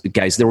animals,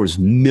 guys, there was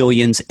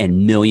millions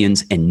and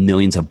millions and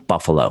millions of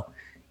buffalo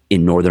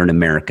in Northern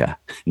America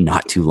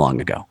not too long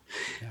ago.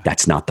 Yeah.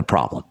 That's not the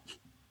problem.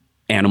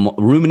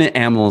 Ruminant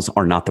animals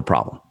are not the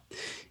problem.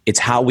 It's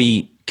how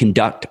we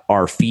conduct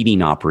our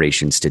feeding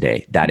operations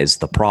today. That is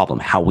the problem.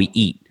 How we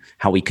eat,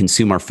 how we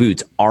consume our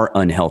foods are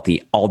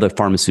unhealthy. All the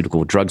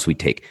pharmaceutical drugs we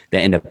take that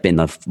end up in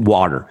the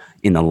water,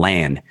 in the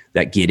land,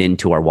 that get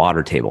into our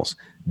water tables.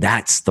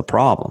 That's the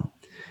problem.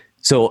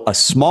 So a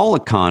small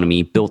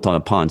economy built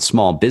upon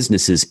small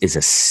businesses is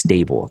a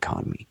stable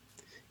economy.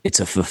 It's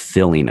a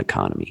fulfilling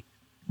economy.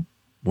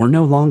 We're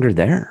no longer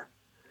there.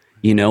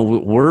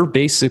 We're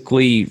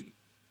basically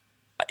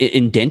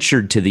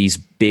indentured to these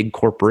big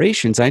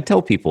corporations. I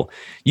tell people,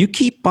 you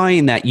keep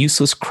buying that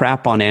useless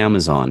crap on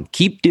Amazon,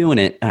 keep doing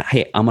it.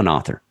 Hey, I'm an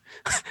author.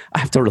 I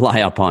have to rely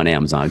upon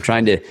Amazon. I'm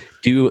trying to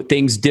do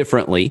things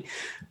differently,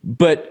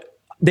 but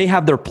they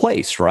have their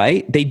place,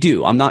 right? They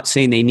do. I'm not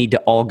saying they need to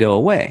all go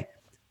away,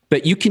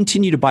 but you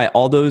continue to buy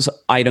all those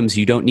items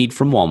you don't need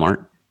from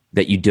Walmart,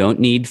 that you don't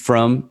need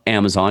from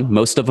Amazon,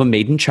 most of them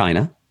made in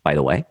China, by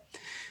the way.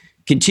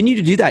 Continue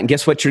to do that, and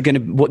guess what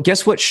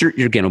guess what shirt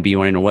you're going to be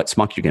wearing or what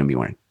smock you're going to be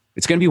wearing?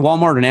 It's going to be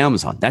Walmart and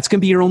Amazon. That's going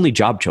to be your only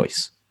job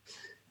choice.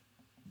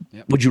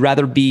 Yep. Would you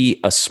rather be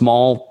a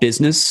small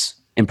business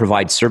and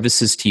provide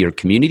services to your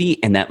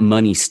community, and that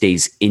money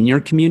stays in your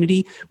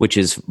community, which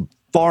is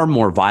far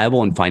more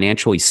viable and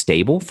financially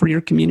stable for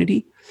your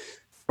community?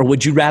 Or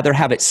would you rather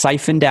have it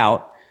siphoned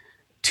out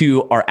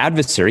to our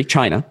adversary,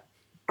 China?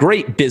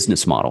 Great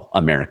business model,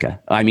 America.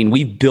 I mean,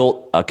 we've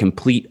built a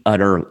complete,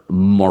 utter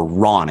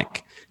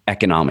moronic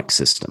economic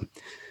system.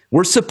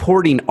 We're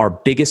supporting our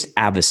biggest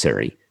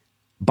adversary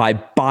by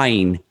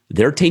buying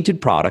their tainted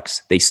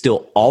products. They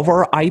steal all of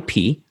our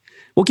IP.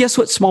 Well, guess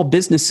what small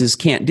businesses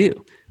can't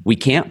do? We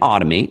can't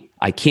automate.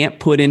 I can't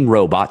put in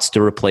robots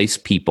to replace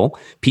people.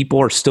 People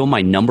are still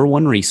my number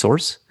one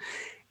resource.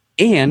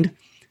 And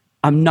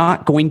I'm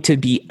not going to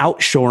be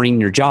outshoring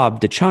your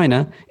job to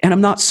China, and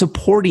I'm not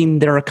supporting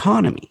their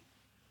economy.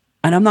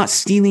 And I'm not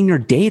stealing your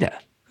data.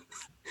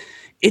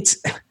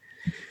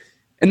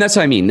 And that's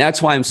what I mean.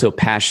 That's why I'm so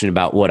passionate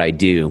about what I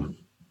do,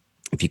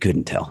 if you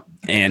couldn't tell.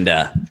 And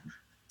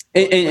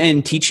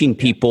teaching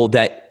people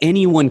that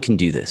anyone can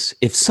do this.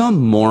 If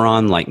some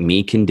moron like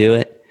me can do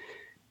it,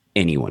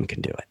 anyone can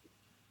do it.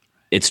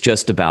 It's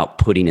just about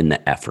putting in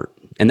the effort.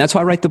 And that's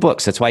why I write the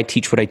books. That's why I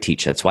teach what I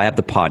teach. That's why I have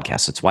the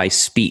podcast. That's why I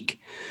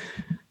speak.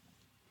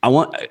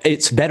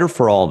 It's better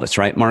for all of us,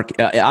 right, Mark?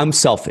 I'm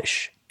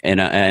selfish,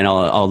 and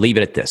I'll leave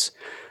it at this.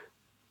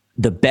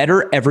 The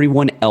better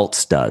everyone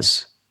else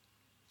does,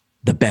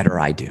 the better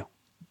I do.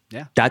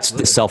 Yeah, that's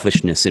absolutely the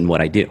selfishness in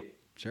what I do.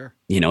 Sure.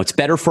 It's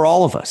better for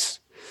all of us.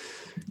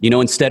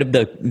 Instead of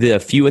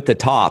the few at the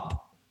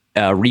top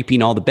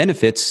reaping all the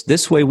benefits,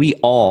 this way we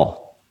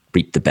all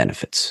reap the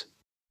benefits,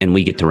 and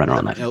we get to run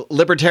around that.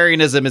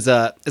 Libertarianism is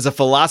a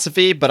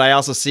philosophy, but I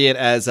also see it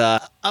as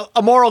a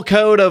moral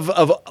code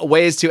of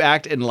ways to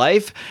act in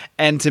life.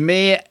 And to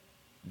me,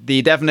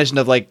 the definition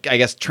of,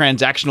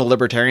 transactional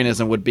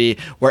libertarianism would be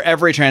where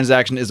every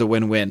transaction is a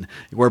win-win,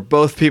 where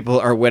both people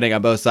are winning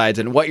on both sides.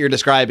 And what you're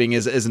describing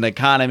is an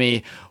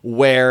economy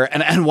where,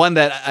 and one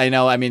that I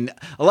know, I mean,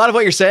 a lot of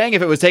what you're saying,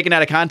 if it was taken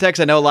out of context,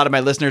 I know a lot of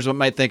my listeners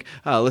might think,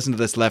 oh, listen to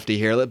this lefty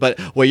here. But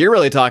what you're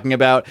really talking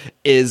about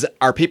is,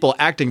 are people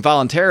acting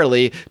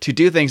voluntarily to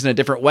do things in a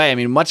different way? I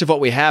mean, much of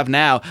what we have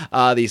now,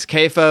 these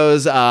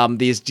CAFOs,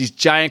 these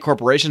giant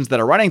corporations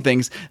that are running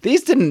things,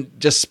 these didn't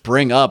just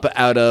spring up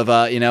out of,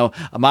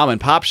 mom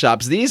and pop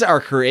shops. These are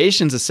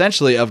creations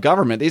essentially of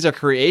government. These are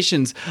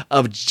creations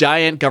of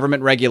giant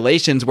government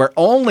regulations where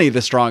only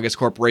the strongest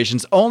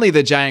corporations, only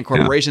the giant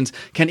corporations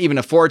can even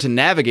afford to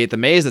navigate the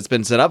maze that's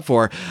been set up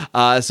for.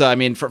 So, I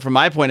mean, from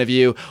my point of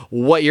view,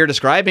 what you're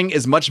describing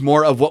is much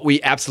more of what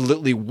we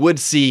absolutely would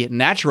see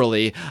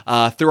naturally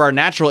through our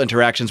natural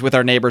interactions with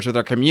our neighbors, with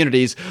our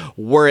communities,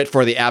 were it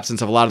for the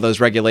absence of a lot of those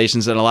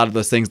regulations and a lot of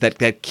those things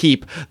that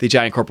keep the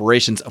giant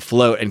corporations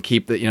afloat and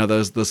keep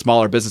the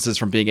smaller businesses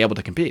from being able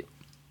to compete.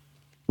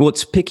 Well,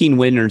 it's picking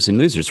winners and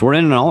losers. We're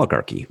in an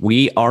oligarchy.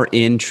 We are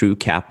in true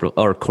capital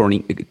or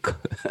crony.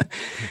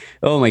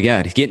 Oh my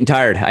God, getting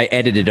tired. I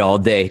edited all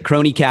day.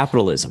 Crony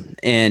capitalism.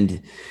 And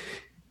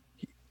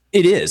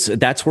it is.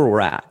 That's where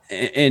we're at.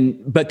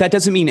 But that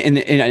doesn't mean,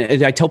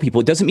 and I tell people,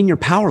 it doesn't mean you're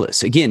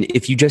powerless. Again,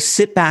 if you just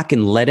sit back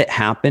and let it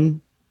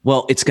happen,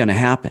 well, it's going to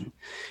happen.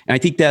 And I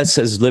think that's,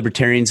 as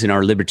libertarians in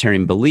our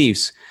libertarian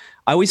beliefs,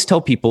 I always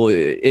tell people,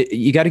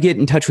 you got to get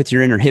in touch with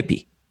your inner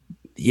hippie.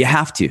 You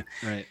have to.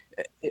 Right.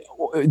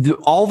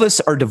 All of us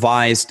are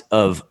devised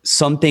of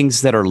some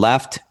things that are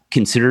left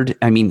considered.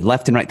 I mean,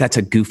 left and right, that's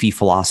a goofy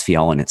philosophy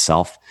all in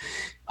itself.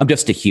 I'm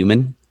just a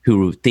human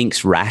who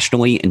thinks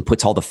rationally and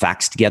puts all the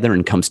facts together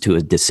and comes to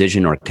a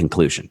decision or a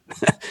conclusion.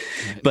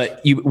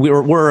 But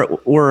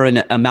we're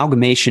an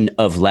amalgamation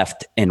of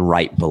left and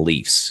right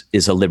beliefs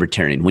is a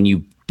libertarian. When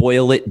you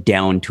boil it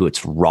down to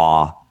its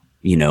raw,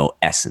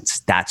 essence,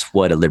 that's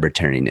what a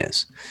libertarian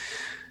is.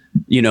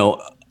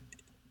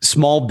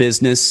 Small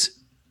business,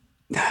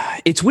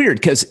 it's weird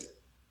because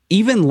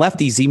even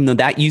lefties, even though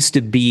that used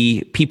to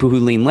be people who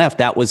lean left,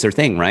 that was their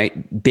thing,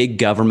 right? Big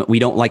government. We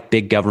don't like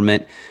big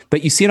government,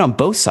 but you see it on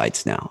both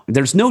sides now.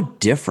 There's no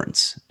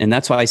difference. And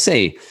that's why I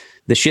say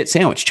the shit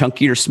sandwich,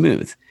 chunky or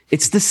smooth.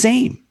 It's the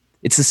same.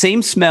 It's the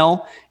same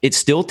smell. It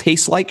still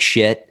tastes like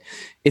shit.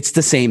 It's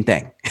the same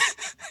thing,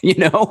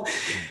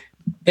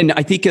 And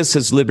I think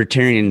as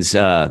libertarians,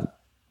 I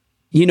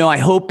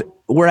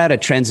hope we're at a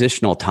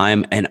transitional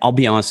time. And I'll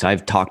be honest,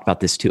 I've talked about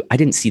this too. I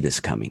didn't see this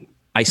coming.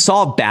 I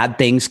saw bad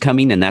things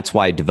coming, and that's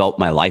why I developed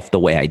my life the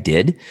way I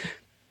did.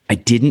 I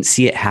didn't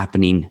see it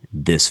happening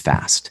this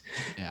fast.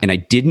 Yeah. And I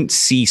didn't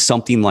see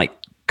something like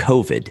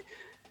COVID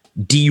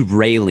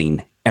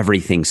derailing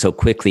everything so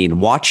quickly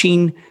and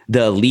watching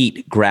the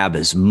elite grab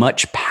as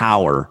much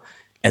power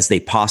as they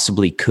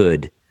possibly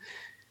could,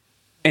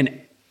 and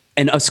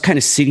us kind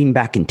of sitting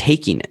back and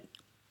taking it.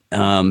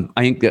 I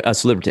think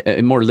us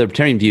more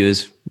libertarian view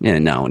is,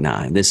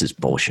 no, this is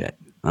bullshit.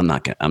 I'm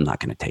not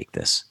gonna take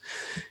this,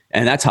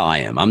 and that's how I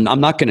am. I'm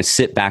not gonna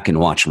sit back and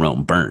watch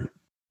Rome burn.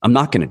 I'm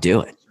not gonna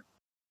do it.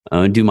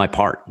 Do my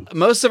part.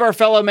 Most of our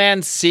fellow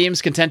man seems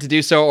content to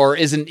do so, or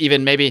isn't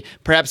even, maybe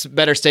perhaps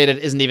better stated,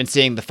 isn't even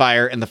seeing the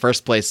fire in the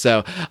first place.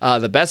 So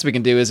the best we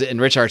can do is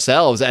enrich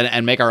ourselves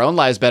and make our own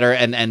lives better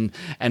and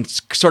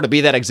sort of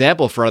be that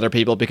example for other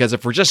people. Because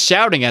if we're just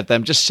shouting at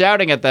them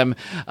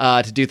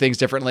to do things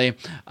differently,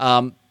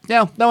 no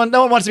one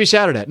wants to be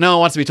shouted at. No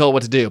one wants to be told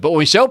what to do. But when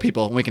we show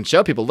people,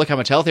 look how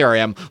much healthier I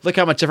am, look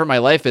how much different my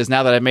life is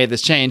now that I've made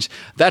this change,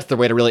 that's the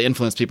way to really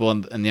influence people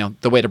and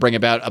the way to bring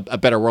about a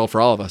better world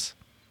for all of us.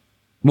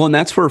 Well, and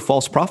that's where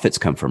false prophets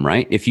come from,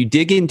 right? If you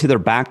dig into their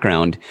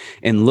background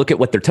and look at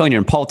what they're telling you,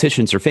 and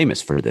politicians are famous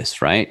for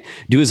this, right?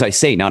 Do as I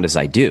say, not as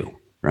I do,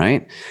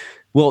 right?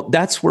 Well,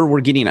 that's where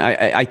we're getting.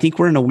 I think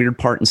we're in a weird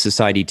part in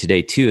society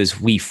today, too, is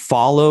we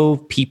follow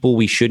people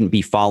we shouldn't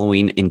be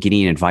following and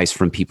getting advice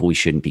from people we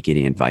shouldn't be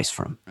getting advice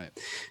from. Right.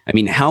 I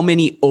mean, how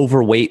many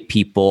overweight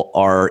people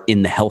are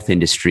in the health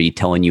industry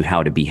telling you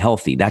how to be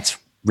healthy? That's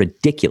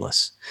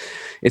ridiculous.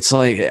 It's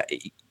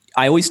like,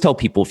 I always tell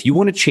people, if you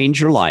want to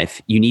change your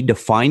life, you need to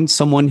find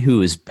someone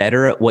who is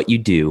better at what you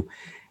do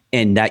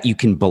and that you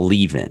can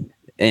believe in.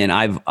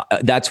 And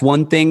that's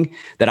one thing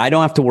that I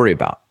don't have to worry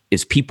about,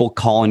 is people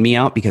calling me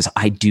out, because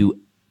I do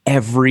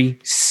every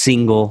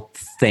single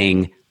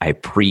thing I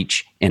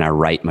preach and I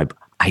write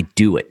I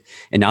do it.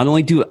 And not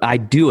only do I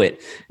do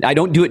it, I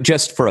don't do it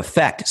just for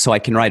effect so I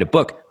can write a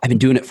book. I've been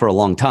doing it for a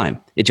long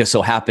time. It just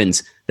so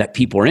happens that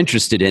people are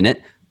interested in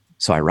it,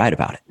 so I write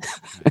about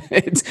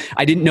it.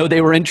 I didn't know they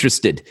were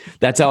interested.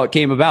 That's how it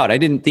came about. I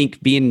didn't think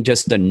being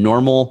just a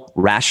normal,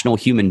 rational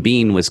human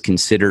being was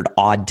considered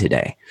odd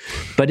today,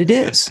 but it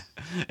is.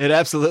 It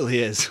absolutely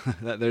is.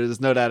 There's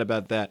no doubt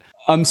about that.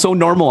 I'm so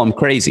normal, I'm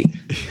crazy.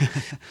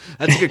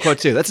 That's a good quote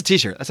too. That's a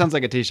t-shirt. That sounds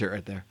like a t-shirt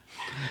right there.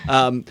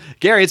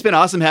 Gary, it's been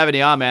awesome having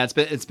you on, man.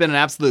 It's been an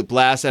absolute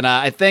blast. And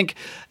I think,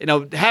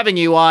 having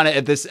you on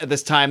at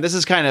this time, this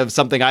is kind of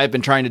something I've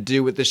been trying to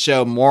do with this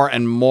show more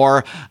and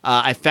more.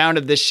 I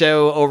founded this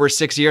show over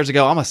 6 years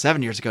ago, almost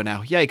 7 years ago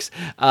now. Yikes.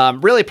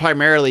 Really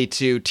primarily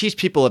to teach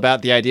people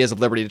about the ideas of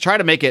liberty, to try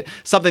to make it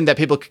something that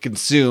people could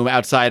consume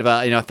outside of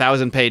a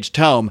 1,000-page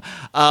tome.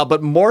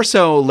 But more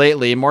so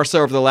lately, more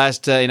so over the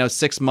last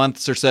 6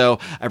 months or so,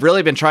 I've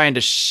really been trying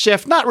to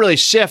shift. Not really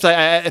shift.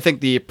 I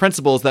think the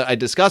principles that I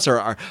discuss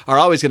are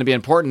always going to be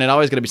important and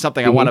always going to be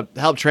something I want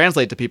to help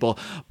translate to people.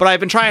 But I've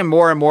been trying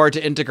more and more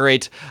to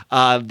integrate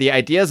the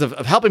ideas of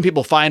helping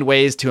people find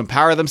ways to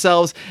empower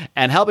themselves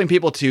and helping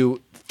people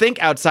to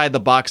think outside the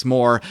box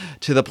more,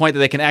 to the point that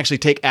they can actually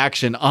take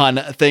action on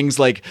things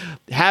like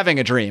having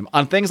a dream,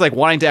 on things like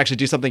wanting to actually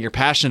do something you're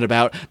passionate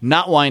about,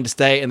 not wanting to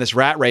stay in this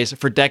rat race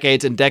for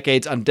decades and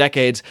decades on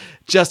decades,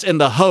 just in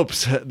the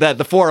hopes that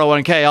the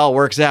 401k all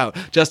works out,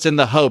 just in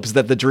the hopes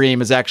that the dream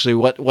is actually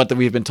what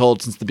we've been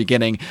told since the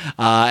beginning.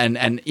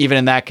 And even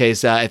in that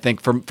case, I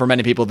think for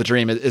many people, the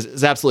dream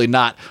is absolutely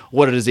not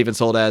what it is even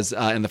sold as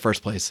in the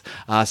first place.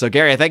 So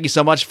Gary, I thank you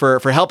so much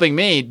for helping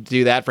me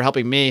do that, for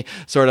helping me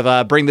sort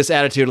of bring this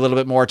attitude a little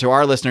bit more to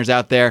our listeners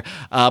out there.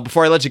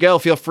 Before I let you go,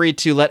 feel free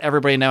to let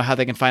everybody know how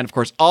they can find, of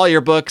course, all your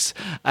books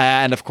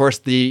and, of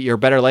course, your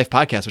Better Life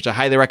podcast, which I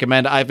highly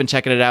recommend. I've been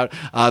checking it out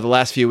the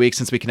last few weeks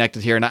since we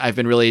connected here, and I've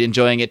been really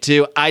enjoying it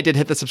too. I did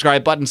hit the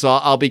subscribe button, so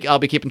I'll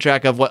be keeping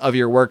track of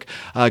your work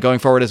going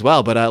forward as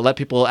well. But let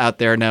people out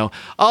there know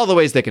all the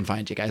ways they can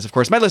find you guys. Of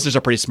course, my listeners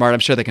are pretty smart. I'm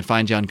sure they can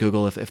find you on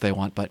Google if they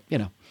want, but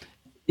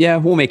Yeah,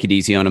 we'll make it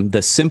easy on them.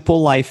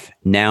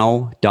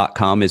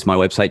 TheSimpleLifeNow.com is my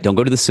website. Don't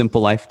go to The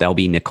Simple Life. That'll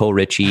be Nicole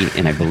Richie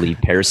and I believe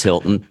Paris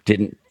Hilton.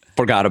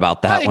 Forgot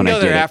about that when I did it.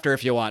 You can go there after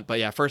if you want, but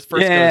first go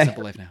to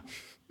Simple Life Now.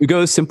 We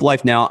go to Simple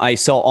Life Now. I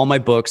sell all my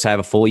books. I have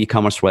a full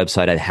e-commerce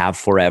website. I have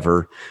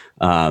forever.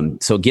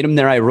 So get them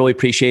there. I really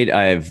appreciate it.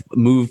 I've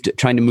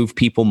trying to move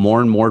people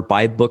more and more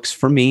buy books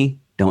for me.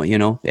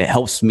 It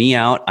helps me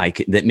out.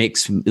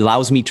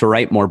 Allows me to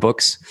write more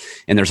books,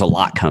 and there's a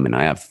lot coming.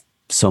 I have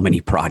so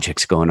many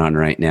projects going on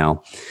right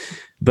now,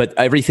 but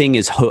everything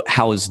is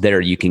housed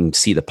there. You can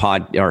see the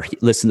pod or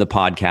listen to the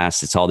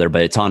podcast. It's all there,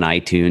 but it's on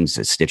iTunes,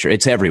 it's Stitcher,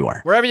 it's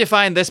everywhere. Wherever you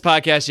find this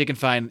podcast, you can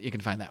find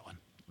that one.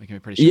 We can be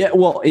pretty sure. Yeah,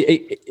 well,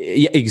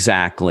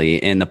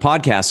 exactly. And the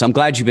podcast, I'm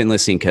glad you've been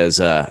listening, because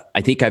I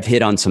think I've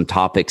hit on some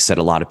topics that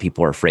a lot of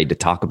people are afraid to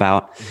talk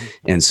about,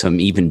 and some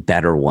even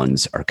better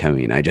ones are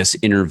coming. I just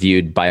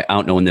interviewed, I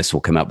don't know when this will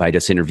come out, but I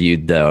just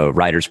interviewed the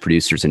writers,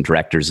 producers, and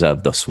directors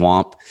of The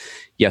Swamp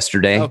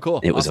yesterday. Oh, cool.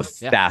 It was a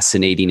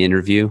fascinating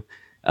interview.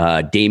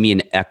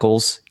 Damien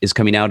Eccles is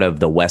coming out of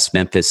the West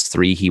Memphis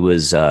 3. He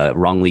was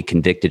wrongly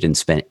convicted and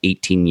spent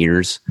 18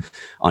 years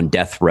on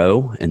death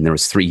row. And there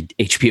was 3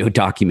 HBO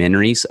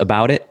documentaries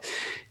about it.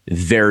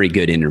 Very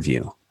good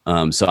interview.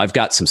 So I've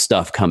got some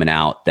stuff coming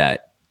out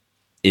that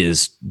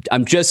is,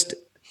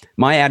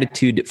 my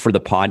attitude for the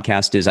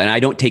podcast is, and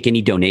I don't take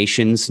any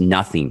donations,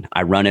 nothing.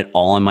 I run it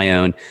all on my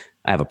own.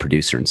 I have a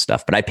producer and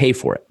stuff, but I pay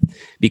for it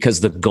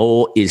because the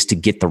goal is to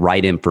get the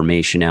right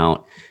information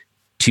out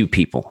to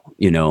people,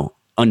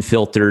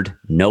 unfiltered,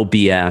 no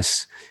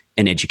BS,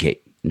 and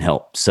educate and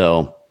help.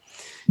 So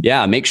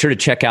yeah, make sure to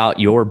check out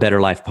Your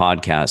Better Life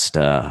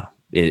podcast.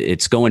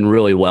 It's going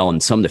really well.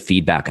 And some of the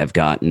feedback I've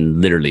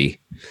gotten literally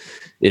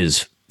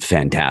is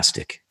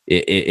fantastic.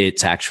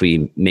 It's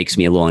actually makes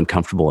me a little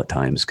uncomfortable at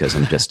times because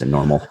I'm just a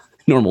normal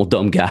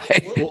dumb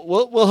guy.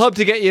 We'll hope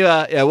to get you.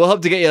 We'll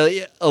hope to get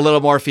you a little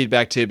more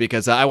feedback too,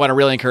 because I want to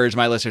really encourage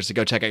my listeners to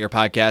go check out your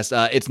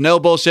podcast. It's no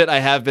bullshit. I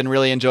have been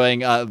really enjoying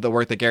the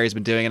work that Gary's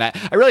been doing, and I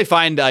really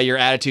find your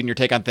attitude and your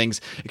take on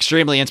things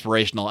extremely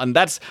inspirational. And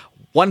that's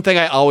one thing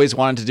I always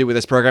wanted to do with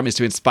this program, is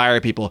to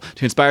inspire people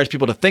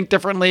to think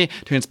differently,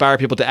 to inspire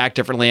people to act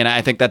differently. And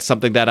I think that's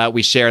something that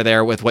we share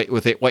there with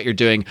what you're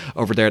doing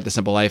over there at The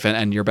Simple Life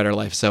and Your Better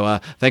Life. So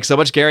thanks so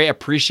much, Gary.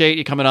 Appreciate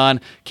you coming on.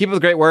 Keep up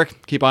the great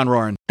work. Keep on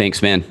roaring.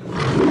 Thanks, man.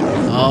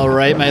 All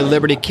right, my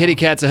Liberty Kitty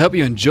Cats, I hope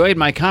you enjoyed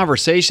my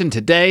conversation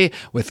today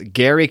with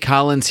Gary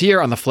Collins here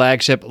on the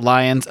flagship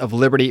Lions of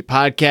Liberty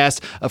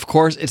podcast. Of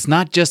course, it's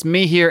not just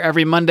me here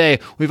every Monday.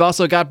 We've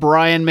also got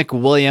Brian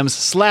McWilliams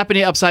slapping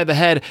you upside the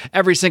head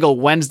every single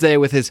Wednesday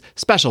with his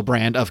special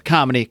brand of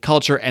comedy,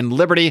 culture, and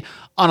liberty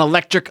on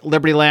Electric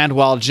Liberty Land,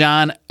 while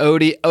John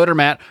Odie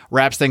Odermatt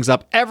wraps things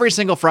up every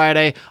single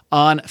Friday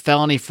on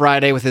Felony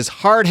Friday with his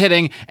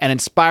hard-hitting and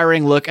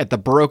inspiring look at the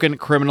broken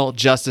criminal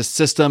justice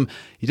system.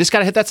 You just got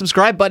to hit that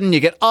subscribe button. You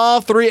get all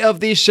 3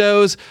 of these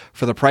shows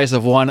for the price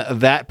of one.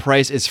 That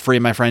price is free,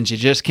 my friends. You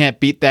just can't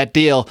beat that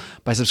deal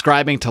by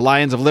subscribing to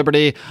Lions of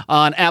Liberty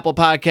on Apple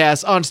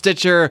Podcasts, on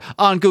Stitcher,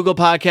 on Google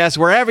Podcasts,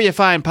 wherever you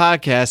find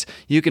podcasts,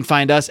 you can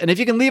find us. And if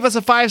you can leave us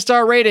a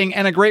 5-star rating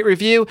and a great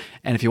review,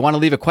 and if you want to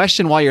leave a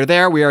question while you're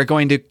there, we are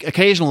going to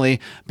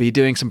occasionally be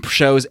doing some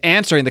shows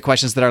answering the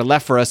questions that are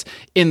left for us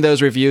in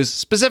those reviews,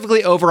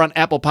 specifically over on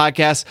Apple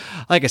Podcasts.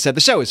 Like I said,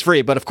 the show is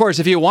free, but of course,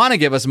 if you want to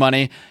give us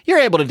money, you're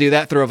able to do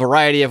that through a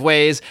variety of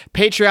ways.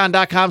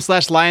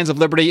 Patreon.com/Lions of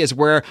Liberty is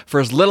where,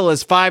 for as little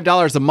as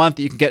 $5 a month,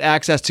 you can get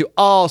access to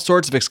all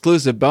sorts of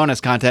exclusive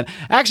bonus content.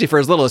 Actually, for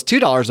as little as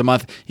 $2 a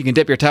month, you can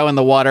dip your toe in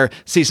the water,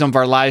 see some of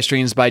our live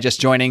streams by just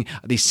joining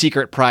the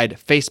Secret Pride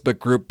Facebook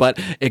group. But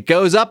it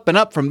goes up and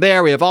up from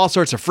there. We have all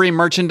sorts of free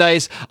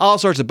merchandise, all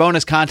sorts of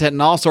bonus content,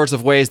 and all sorts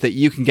of ways that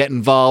you can get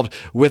involved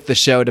with the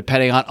show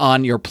depending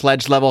on your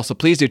pledge level. So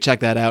please do check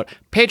that out.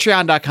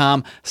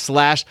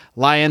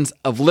 Patreon.com/Lions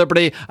of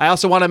Liberty. I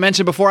also want to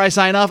mention before I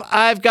sign off,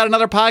 I've got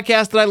another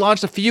podcast that I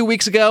launched a few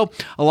weeks ago,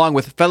 along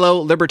with fellow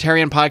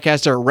libertarian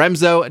podcaster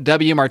Remzo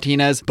W.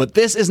 Martinez. But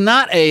this is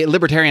not a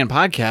libertarian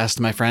podcast,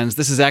 my friends.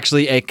 This is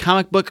actually a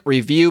comic book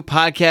review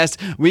podcast.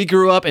 We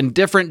grew up in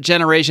different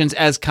generations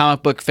as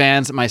comic book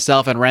fans,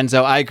 myself and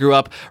Renzo. I grew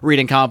up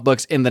reading comic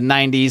books in the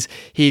 90s.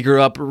 He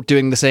grew up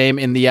doing the same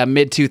in the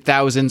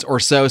mid-2000s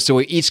or so. So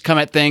we each come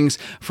at things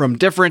from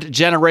different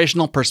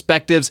generational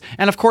perspectives.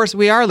 And of course,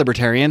 we are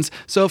libertarians.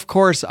 So of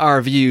course,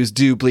 our views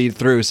do bleed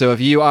through. So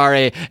if you are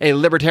a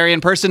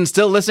libertarian person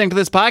still listening to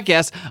this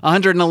podcast,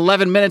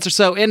 111 minutes or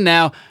so in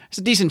now, there's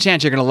a decent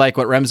chance you're going to like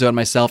what Remzo and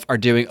myself are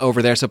doing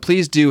over there. So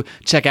please do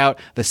check out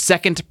the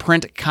Second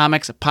Print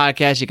Comics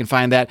podcast. You can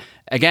find that,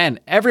 again,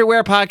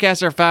 everywhere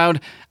podcasts are found.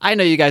 I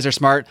know you guys are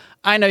smart.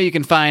 I know you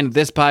can find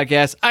this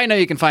podcast. I know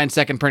you can find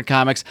Second Print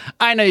Comics.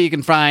 I know you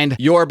can find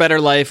Your Better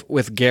Life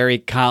with Gary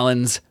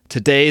Collins.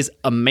 Today's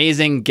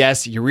amazing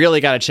guest. You really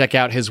got to check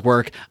out his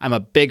work. I'm a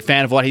big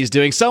fan of what he's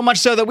doing, so much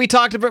so that we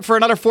talked about it for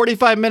another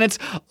 45 minutes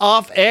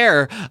off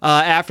air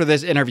after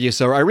this interview.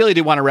 So I really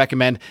do want to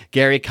recommend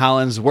Gary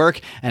Collins' work.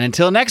 And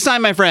until next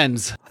time, my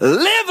friends,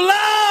 Live long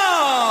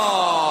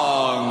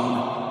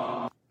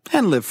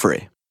and live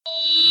free.